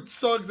we have with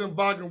Suggs and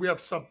Wagner, we have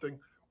something.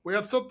 We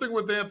have something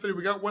with Anthony.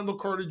 We got Wendell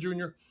Carter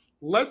Jr.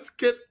 Let's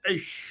get a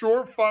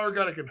surefire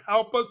guy that can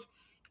help us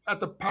at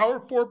the power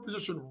forward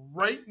position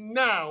right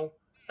now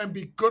and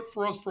be good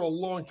for us for a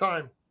long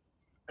time.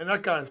 And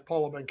that guy is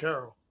Paolo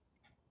Banchero.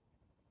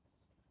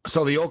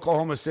 So the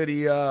Oklahoma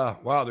City,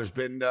 there's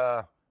been,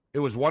 it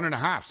was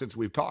 1.5 since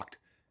we've talked.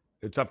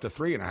 It's up to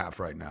 3.5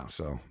 right now.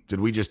 So did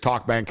we just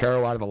talk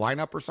Banchero out of the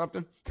lineup or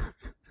something?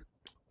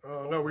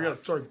 No, we got to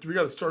start digging.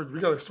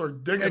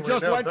 It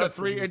just went to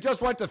 3. It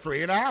just went to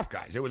 3.5,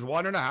 guys. It was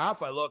 1.5.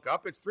 I look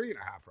up, it's 3.5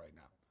 right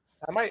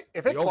now.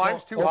 If it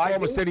climbs too high,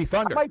 Oklahoma City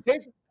Thunder.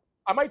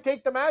 I might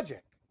take the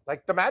Magic.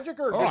 Like the Magic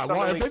or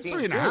if it's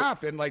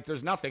 3.5 and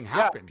there's nothing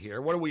happened here,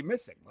 what are we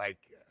missing?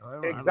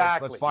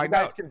 Exactly. Let's find you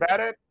guys out. Can bet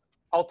it.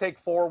 I'll take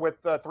 4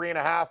 with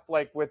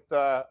 3.5, with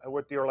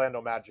the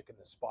Orlando Magic in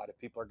this spot. If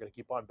people are going to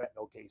keep on betting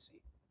OKC,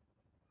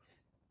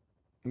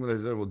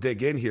 we'll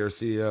dig in here.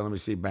 See, let me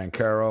see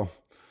Banchero.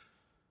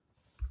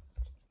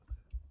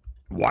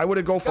 Why would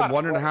it go from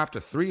 1.5 to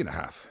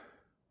 3.5?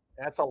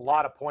 That's a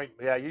lot of point.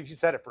 Yeah, you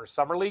said it for a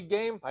summer league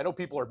game. I know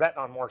people are betting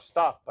on more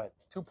stuff, but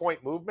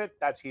 2-point movement,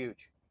 that's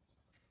huge.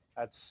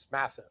 That's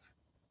massive.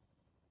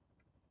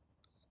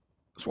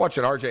 I was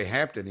watching RJ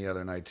Hampton the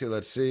other night, too.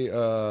 Let's see.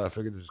 I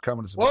figured it was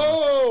coming to some.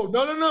 Whoa!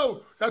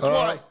 No. That's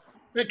why.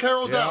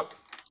 Banchero's out.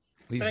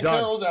 He's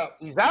Banchero's done. out.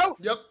 He's out?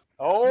 Yep.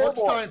 Oh,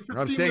 boy.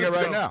 I'm seeing it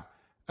right now.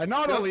 And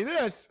not only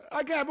this,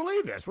 I can't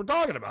believe this. We're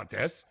talking about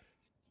this.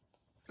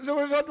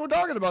 We're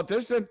talking about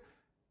this, and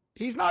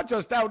he's not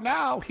just out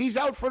now. He's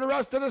out for the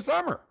rest of the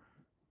summer.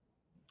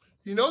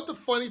 You know what the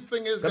funny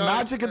thing is, the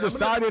guys? Magic have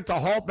decided to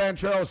halt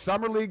Banchero's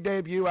summer league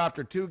debut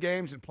after 2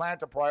 games and plan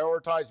to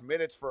prioritize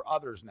minutes for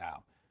others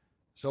now.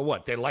 So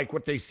what? They like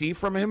what they see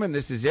from him, and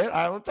this is it?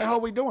 What the hell are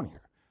we doing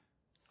here?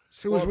 As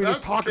soon as we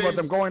just talk about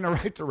them going the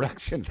right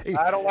direction.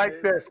 I don't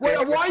like this.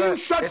 Why you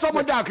shut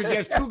someone down? Because he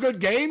has 2 good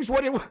games?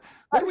 What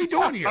are we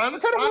doing here?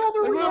 What kind of world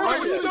are we What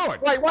are you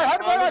doing? Wait, how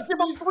did I not give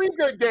him 3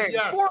 good games?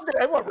 Yes. 4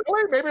 good. What,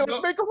 really? Maybe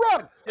let's make a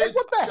run. Hey,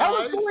 what the hell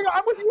is going on?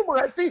 I'm with you,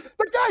 Morency.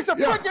 The guy's a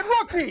freaking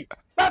rookie.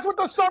 That's what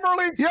the summer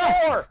league's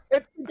for.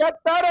 It's to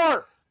get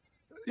better.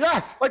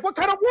 Yes. What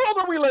kind of world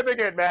are we living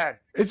in, man?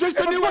 Is this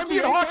the new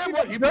NBA?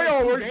 Hockey, He played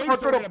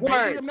 2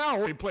 games,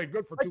 now he played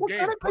good for 2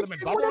 games. Put him in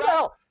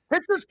bubble.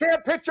 Pitchers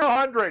can't pitch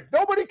 100.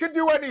 Nobody can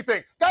do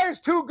anything. Guy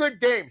has 2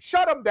 good games.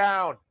 Shut him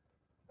down.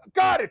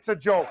 God, it's a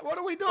joke. What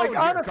are we doing?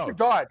 Honest to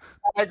God,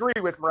 I agree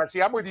with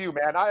Morency. I'm with you,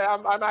 man.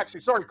 I'm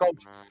actually sorry,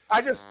 Coach.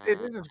 It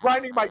is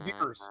grinding my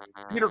gears,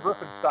 Peter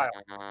Griffin style.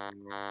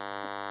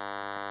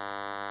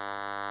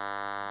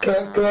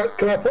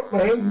 Can I put my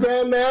hands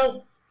down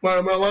now?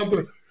 Am I allowed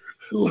to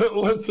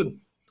listen?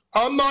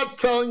 I'm not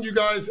telling you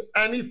guys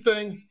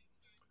anything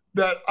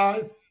that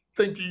I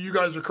think you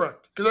guys are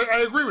correct, because I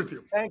agree with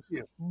you. Thank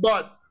you.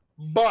 But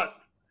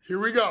here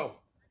we go.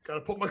 Got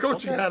to put my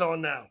coaching hat on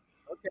now.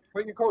 Okay,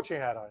 put your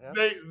coaching hat on.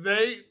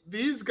 Yeah?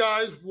 These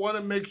guys want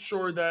to make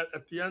sure that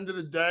at the end of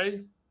the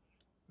day,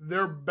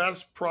 their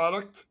best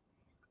product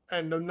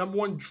and the number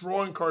one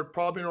drawing card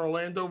probably in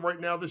Orlando right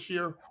now this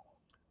year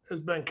is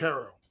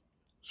Banchero.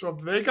 So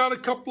if they got a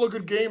couple of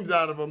good games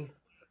out of him,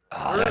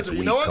 that's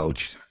weak,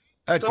 Coach.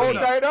 That's No, weak.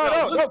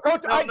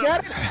 Coach, I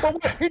get it.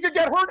 But he could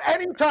get hurt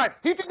anytime.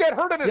 He could get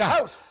hurt in his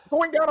house,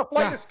 going down a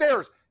flight of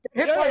stairs,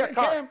 get hit by a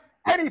car.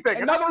 Anything.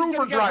 And Another now he's Uber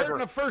gonna get hurt driver. in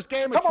the first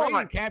game of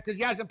training camp because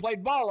he hasn't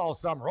played ball all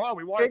summer. Oh,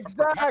 we want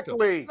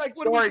exactly. Like,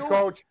 Sorry,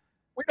 Coach.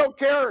 We don't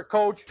care,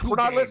 Coach. We're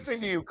not games.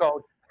 listening to you,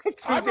 Coach.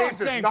 I'm not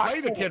saying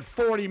play the kid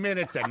 40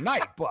 minutes a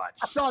night, but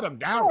shut him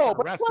down for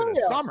the rest of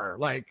the summer.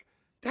 Like,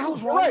 the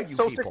hell's wrong with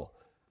you people?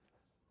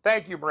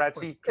 Thank you,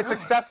 Moretzi. It's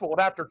successful. And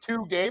after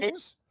 2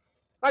 games,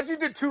 imagine you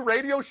did 2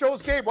 radio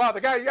shows game. Wow,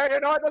 the guy,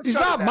 he's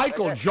not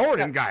Michael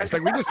Jordan, guys.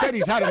 Like, we just said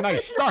he's had a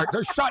nice start.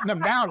 They're shutting him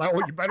down. Like,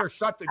 oh, you better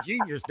shut the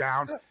genius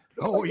down.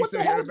 Oh, he's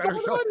the here. Better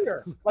shut.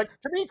 Like,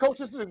 to me, Coach,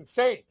 this is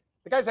insane.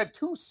 The guy's had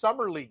 2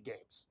 summer league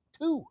games.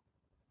 2.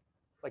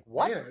 Like,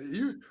 what? Yeah,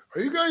 are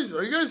you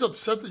guys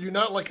upset that you're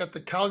not like at the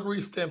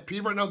Calgary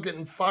Stampede right now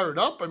getting fired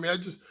up? I mean,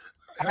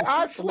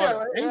 Actually,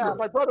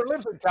 my brother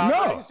lives in Calgary.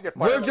 No, I used to get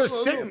fired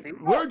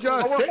we're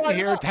just sitting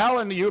here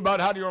telling you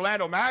about how the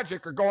Orlando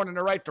Magic are going in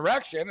the right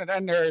direction, and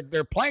then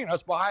they're playing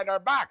us behind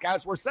our back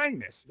as we're saying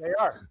this. They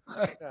are.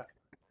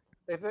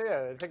 They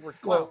think we're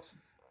close.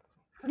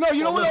 No,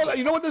 you know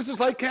what this is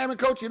like, Cam and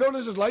Coach? You know what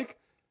this is like?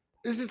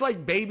 This is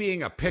like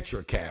babying a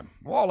pitcher, Cam.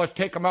 Well, let's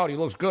take him out. He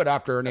looks good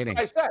after an inning.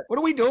 What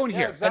are we doing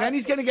here? Exactly. And then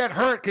he's going to get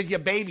hurt because you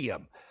baby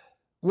him.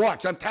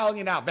 Watch, I'm telling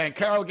you now,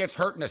 Banchero gets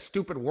hurt in a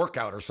stupid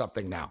workout or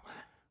something now.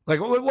 Like,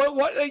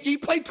 what? He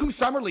played 2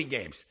 summer league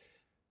games.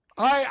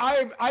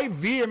 I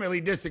vehemently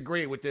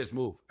disagree with this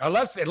move,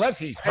 unless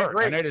he's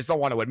hurt, and I just don't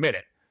want to admit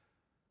it.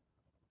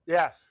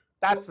 Yes,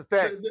 that's the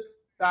thing.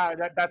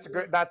 That's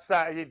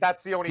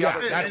the only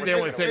other. That's the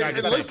only thing I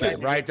can say,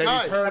 right?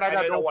 That he's hurt, and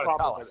I don't want to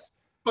tell us.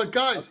 But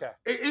guys,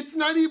 it's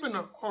not even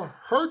a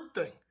hurt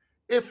thing.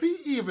 If he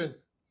even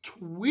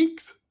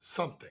tweaks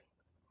something,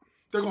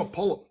 they're going to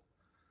pull him.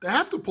 They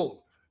have to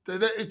pull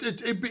him.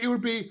 It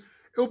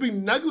would be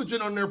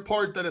negligent on their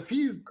part that if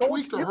he's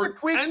tweaked or hurt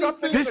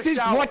anything. This is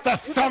what the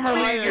summer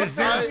league is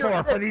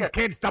there for these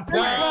kids to play.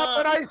 You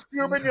drop an ice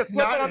cube and you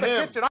slip it on the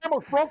kitchen. I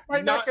almost broke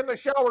my neck in the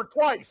shower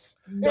twice.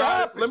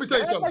 Let me tell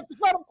you something.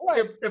 Just let him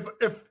play.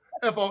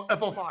 If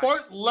a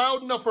fart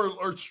loud enough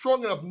or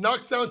strong enough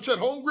knocks down Chet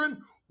Holmgren,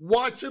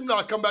 watch him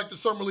not come back to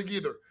summer league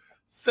either.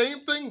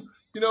 Same thing,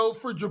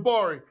 for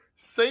Jabari.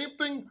 Same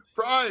thing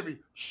for Ivy.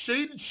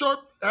 Shaden Sharp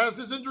has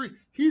his injury.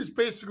 He's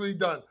basically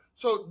done.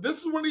 So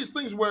this is one of these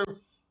things where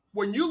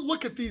when you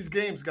look at these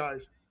games,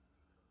 guys,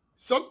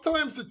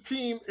 sometimes the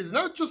team is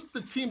not just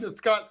the team that's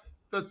got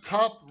the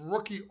top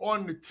rookie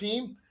on the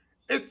team.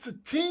 It's a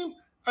team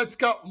that's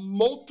got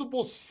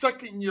multiple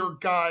second-year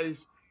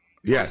guys.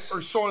 Yes.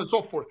 Or so on and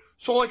so forth.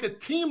 So like a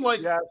team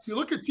like, you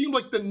look at a team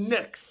like the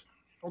Knicks.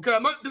 Okay,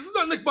 this is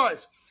not Nick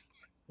Bias.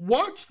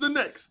 Watch the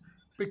Knicks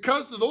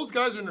because those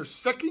guys are in their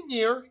second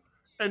year,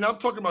 and I'm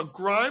talking about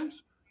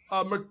Grimes,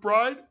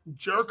 McBride,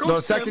 Jericho. No,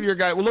 second-year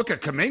guy. Well, look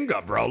at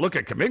Kuminga, bro. Look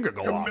at Kuminga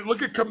go off.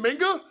 Look at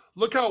Kuminga.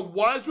 Look how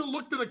Wiseman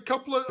looked in a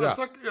couple of.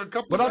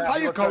 But I'll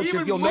tell you, Coach,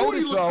 if you'll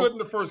notice, looked good in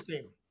the first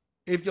game.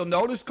 If you'll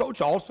notice,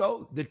 Coach,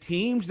 also the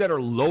teams that are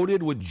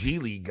loaded with G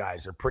League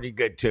guys are pretty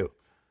good too.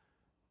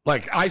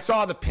 Like I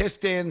saw the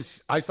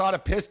Pistons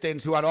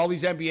who had all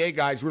these NBA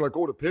guys. We were like,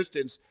 oh, the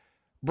Pistons.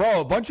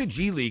 Bro, a bunch of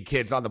G League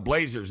kids on the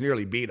Blazers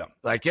nearly beat them.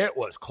 Like, it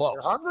was close.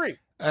 They're hungry.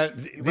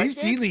 These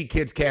G League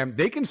kids, Cam,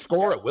 they can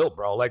score at will,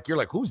 bro. Like, you're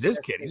like, who's this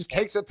kid? He just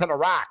takes it to the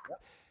rack.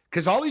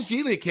 Because all these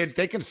G League kids,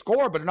 they can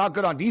score, but they're not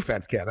good on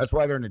defense, Cam. That's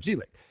why they're in the G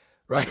League,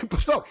 right?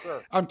 So,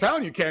 I'm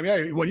telling you, Cam,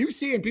 when you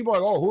see and people are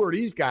like, oh, who are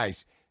these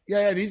guys?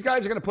 Yeah, these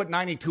guys are going to put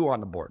 92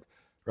 on the board,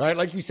 right?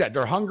 Like you said,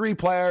 they're hungry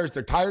players.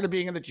 They're tired of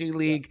being in the G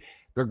League.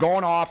 They're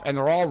going off, and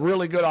they're all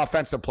really good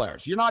offensive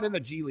players. You're not in the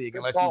G League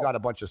unless you got a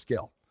bunch of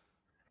skill.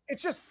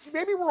 It's just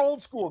maybe we're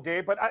old school,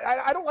 Gabe, but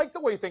I don't like the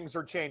way things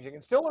are changing.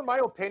 And still, in my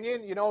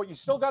opinion, you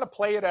still got to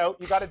play it out.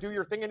 You got to do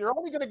your thing, and you're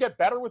only going to get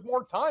better with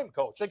more time,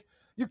 Coach. Like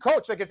you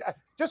coach,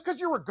 just because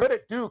you were good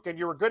at Duke and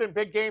you were good in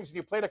big games and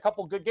you played a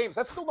couple good games,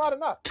 that's still not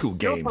enough. 2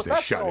 games to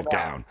shut it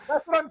down.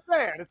 That's what I'm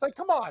saying. It's like,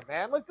 come on,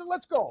 man,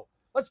 let's go.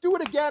 Let's do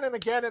it again and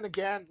again and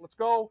again. Let's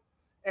go.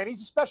 And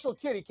he's a special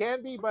kid. He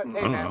can be, but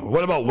hey, man.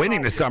 What about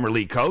winning the summer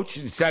league, Coach,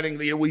 and setting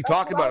we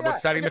talked about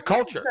setting the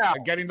culture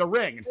and getting the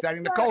ring and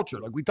setting the culture,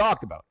 like we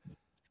talked about.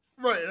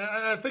 Right, and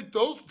I think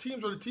those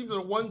teams are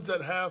the ones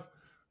that have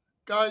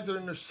guys that are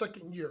in their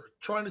second year,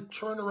 trying to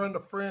turn around the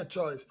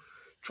franchise,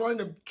 trying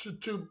to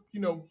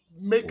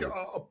make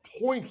a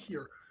point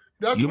here.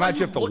 That's you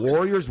imagine if the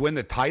Warriors win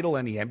the title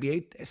and the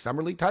NBA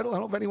Summer League title? I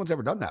don't know if anyone's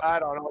ever done that. I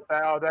don't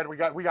know. Then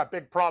we got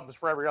big problems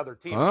for every other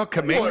team.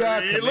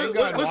 Kuminga,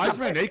 and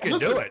Wiseman, they can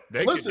do it.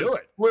 They can do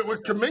it.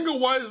 With Kuminga,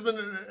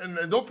 Wiseman,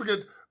 and don't forget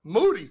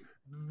Moody,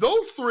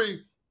 those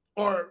three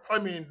are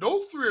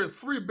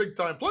 3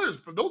 big-time players,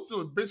 but those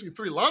are basically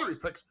 3 lottery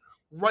picks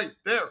right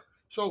there.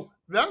 So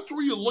that's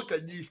where you look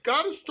at. You've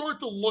got to start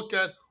to look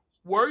at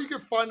where you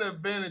can find an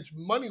advantage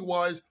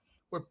money-wise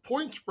with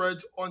point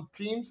spreads on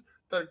teams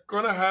that are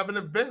going to have an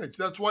advantage.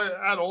 That's why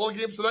at all the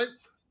games tonight,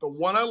 the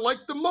one I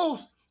like the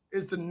most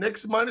is the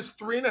Knicks minus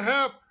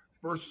 3.5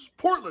 versus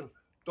Portland.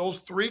 Those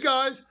three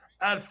guys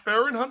at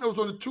Fair and Hunt, it was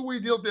on a 2-way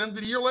deal at the end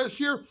of the year last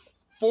year.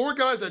 4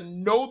 guys that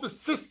know the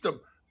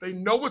system. They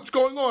know what's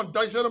going on.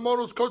 Dice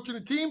Yanamoto's coaching the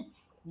team.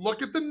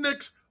 Look at the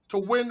Knicks to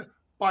win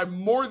by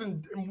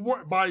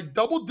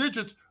double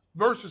digits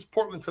versus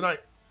Portland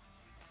tonight.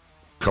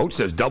 Coach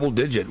says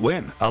double-digit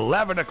win.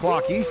 11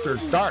 o'clock Eastern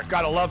start.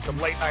 Gotta love some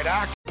late-night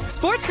action.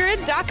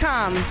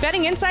 SportsGrid.com.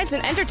 Betting insights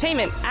and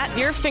entertainment at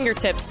your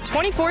fingertips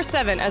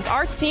 24/7 as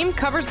our team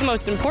covers the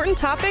most important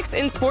topics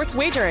in sports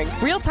wagering.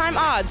 Real-time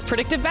odds,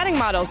 predictive betting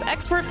models,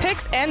 expert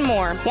picks, and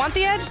more. Want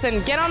the edge?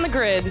 Then get on the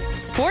grid.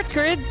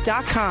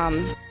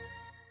 SportsGrid.com.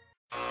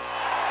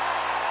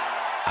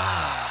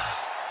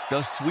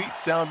 The sweet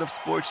sound of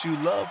sports you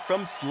love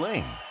from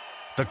Sling.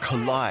 The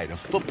collide of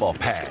football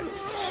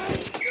pads.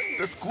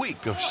 The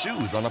squeak of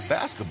shoes on a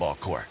basketball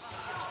court.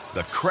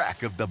 The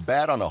crack of the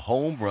bat on a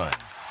home run.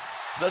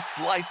 The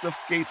slice of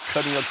skates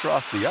cutting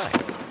across the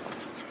ice.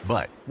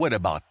 But what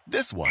about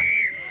this one?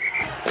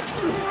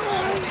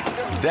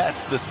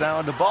 That's the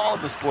sound of all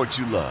the sports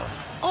you love,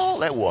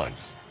 all at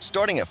once.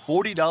 Starting at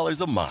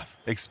 $40 a month.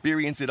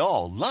 Experience it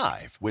all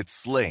live with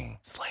Sling.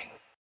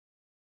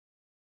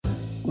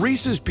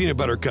 Reese's Peanut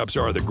Butter Cups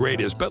are the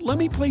greatest, but let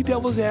me play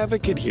devil's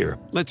advocate here.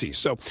 Let's see.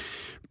 So,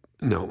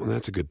 no,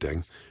 that's a good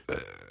thing.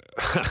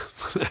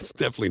 That's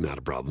definitely not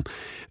a problem.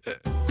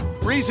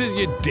 Reese's,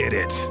 you did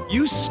it.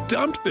 You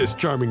stumped this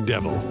charming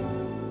devil.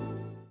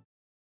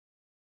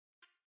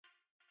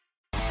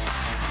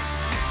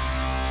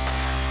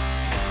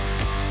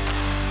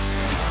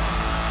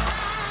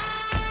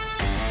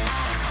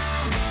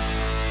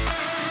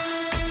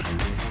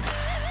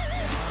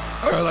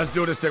 All right, let's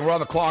do this thing. We're on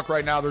the clock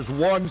right now. There's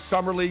one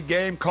Summer League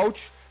game,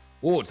 Coach.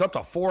 Oh, it's up to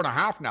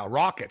 4.5 now.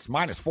 Rockets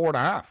minus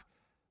 4.5.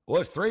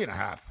 Well, it's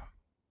 3.5.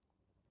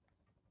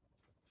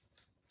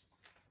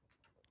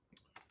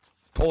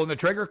 Pulling the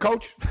trigger,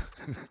 Coach?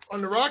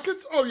 On the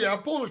Rockets? Oh, yeah, I'm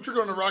pulling the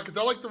trigger on the Rockets.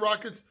 I like the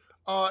Rockets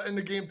in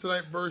the game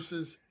tonight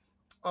versus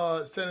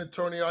San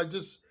Antonio.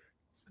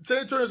 San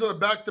Antonio's on a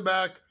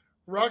back-to-back.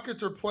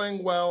 Rockets are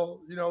playing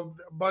well,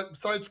 but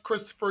besides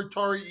Christopher,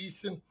 Tari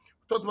Eason, we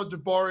talked about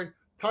Jabari.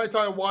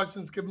 Ty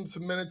Washington's given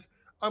some minutes.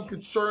 I'm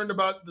concerned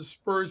about the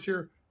Spurs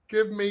here.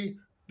 Give me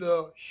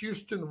the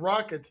Houston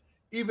Rockets,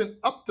 even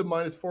up to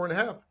minus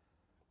 4.5.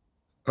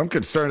 I'm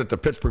concerned that the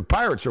Pittsburgh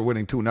Pirates are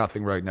winning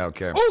 2-0 right now,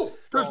 Cam. Oh,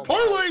 there's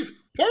parlays.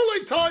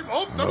 Parlay time.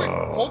 Oh,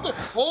 hold on.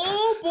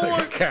 Oh,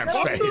 boy. Cam's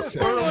face.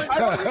 I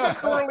don't think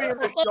it's early in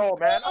the show,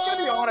 man. I'm going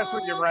to be honest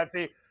with you,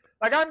 Renzi.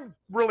 I'm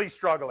really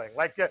struggling.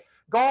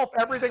 Golf,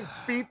 everything,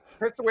 Speed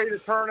pissed away the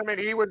tournament.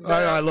 He was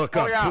there. I look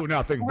up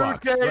 2-0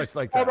 Bucks. That's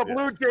like that. The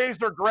Blue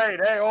Jays are great.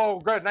 Hey,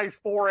 good. Nice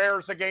 4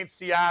 errors against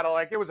Seattle.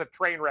 It was a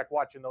train wreck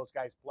watching those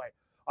guys play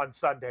on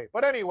Sunday.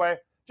 But anyway,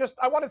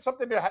 I wanted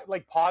something to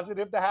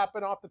positive to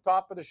happen off the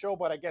top of the show,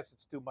 but I guess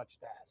it's too much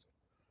to ask.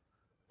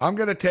 I'm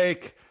going to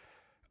take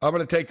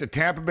the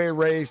Tampa Bay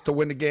Rays to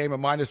win the game at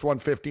minus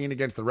 115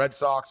 against the Red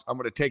Sox. I'm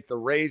going to take the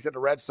Rays and the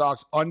Red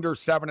Sox under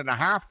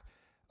 7.5.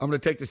 I'm going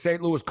to take the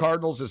St. Louis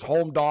Cardinals as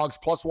home dogs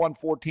plus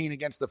 114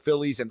 against the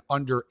Phillies and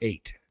under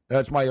 8.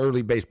 That's my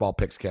early baseball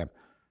picks, Cam.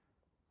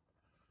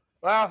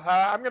 Well,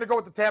 I'm going to go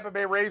with the Tampa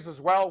Bay Rays as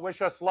well.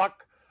 Wish us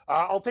luck.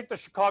 I'll take the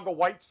Chicago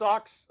White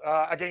Sox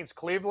against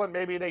Cleveland.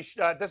 Maybe this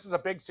is a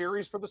big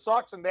series for the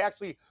Sox, and they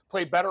actually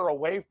play better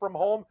away from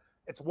home.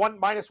 It's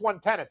minus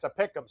 110. It's a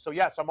pick 'em. So,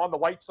 yes, I'm on the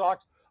White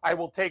Sox. I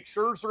will take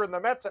Scherzer and the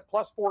Mets at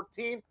plus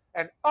 14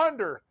 and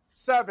under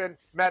 7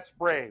 Mets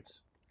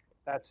Braves.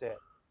 That's it.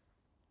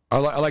 I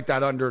like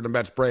that under the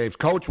Mets Braves.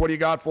 Coach, what do you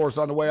got for us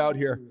on the way out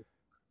here?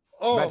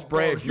 Oh, Mets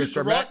Braves,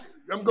 Mr. Met.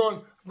 I'm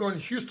going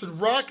Houston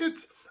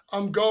Rockets.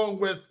 I'm going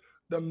with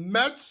the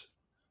Mets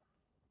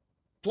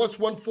plus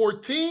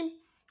 114.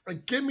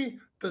 And give me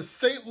the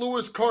St.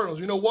 Louis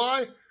Cardinals. You know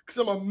why? Because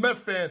I'm a Met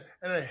fan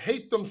and I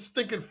hate them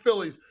stinking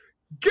Phillies.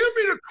 Give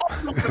me the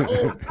Cardinals at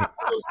home.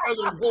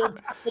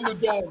 From the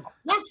dog.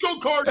 Let's go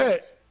Cardinals.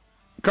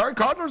 Hey,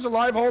 Cardinals are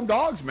live home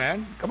dogs,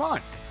 man. Come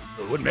on.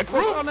 Wouldn't make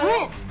on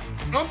that.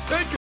 I'm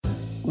taking.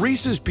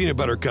 Reese's Peanut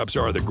Butter Cups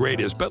are the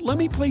greatest, but let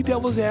me play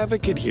devil's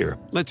advocate here.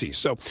 Let's see.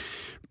 So,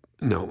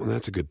 no,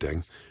 that's a good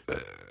thing.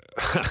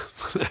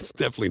 That's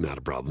definitely not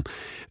a problem.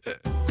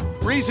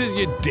 Reese's,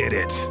 you did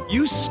it.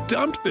 You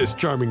stumped this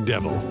charming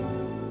devil.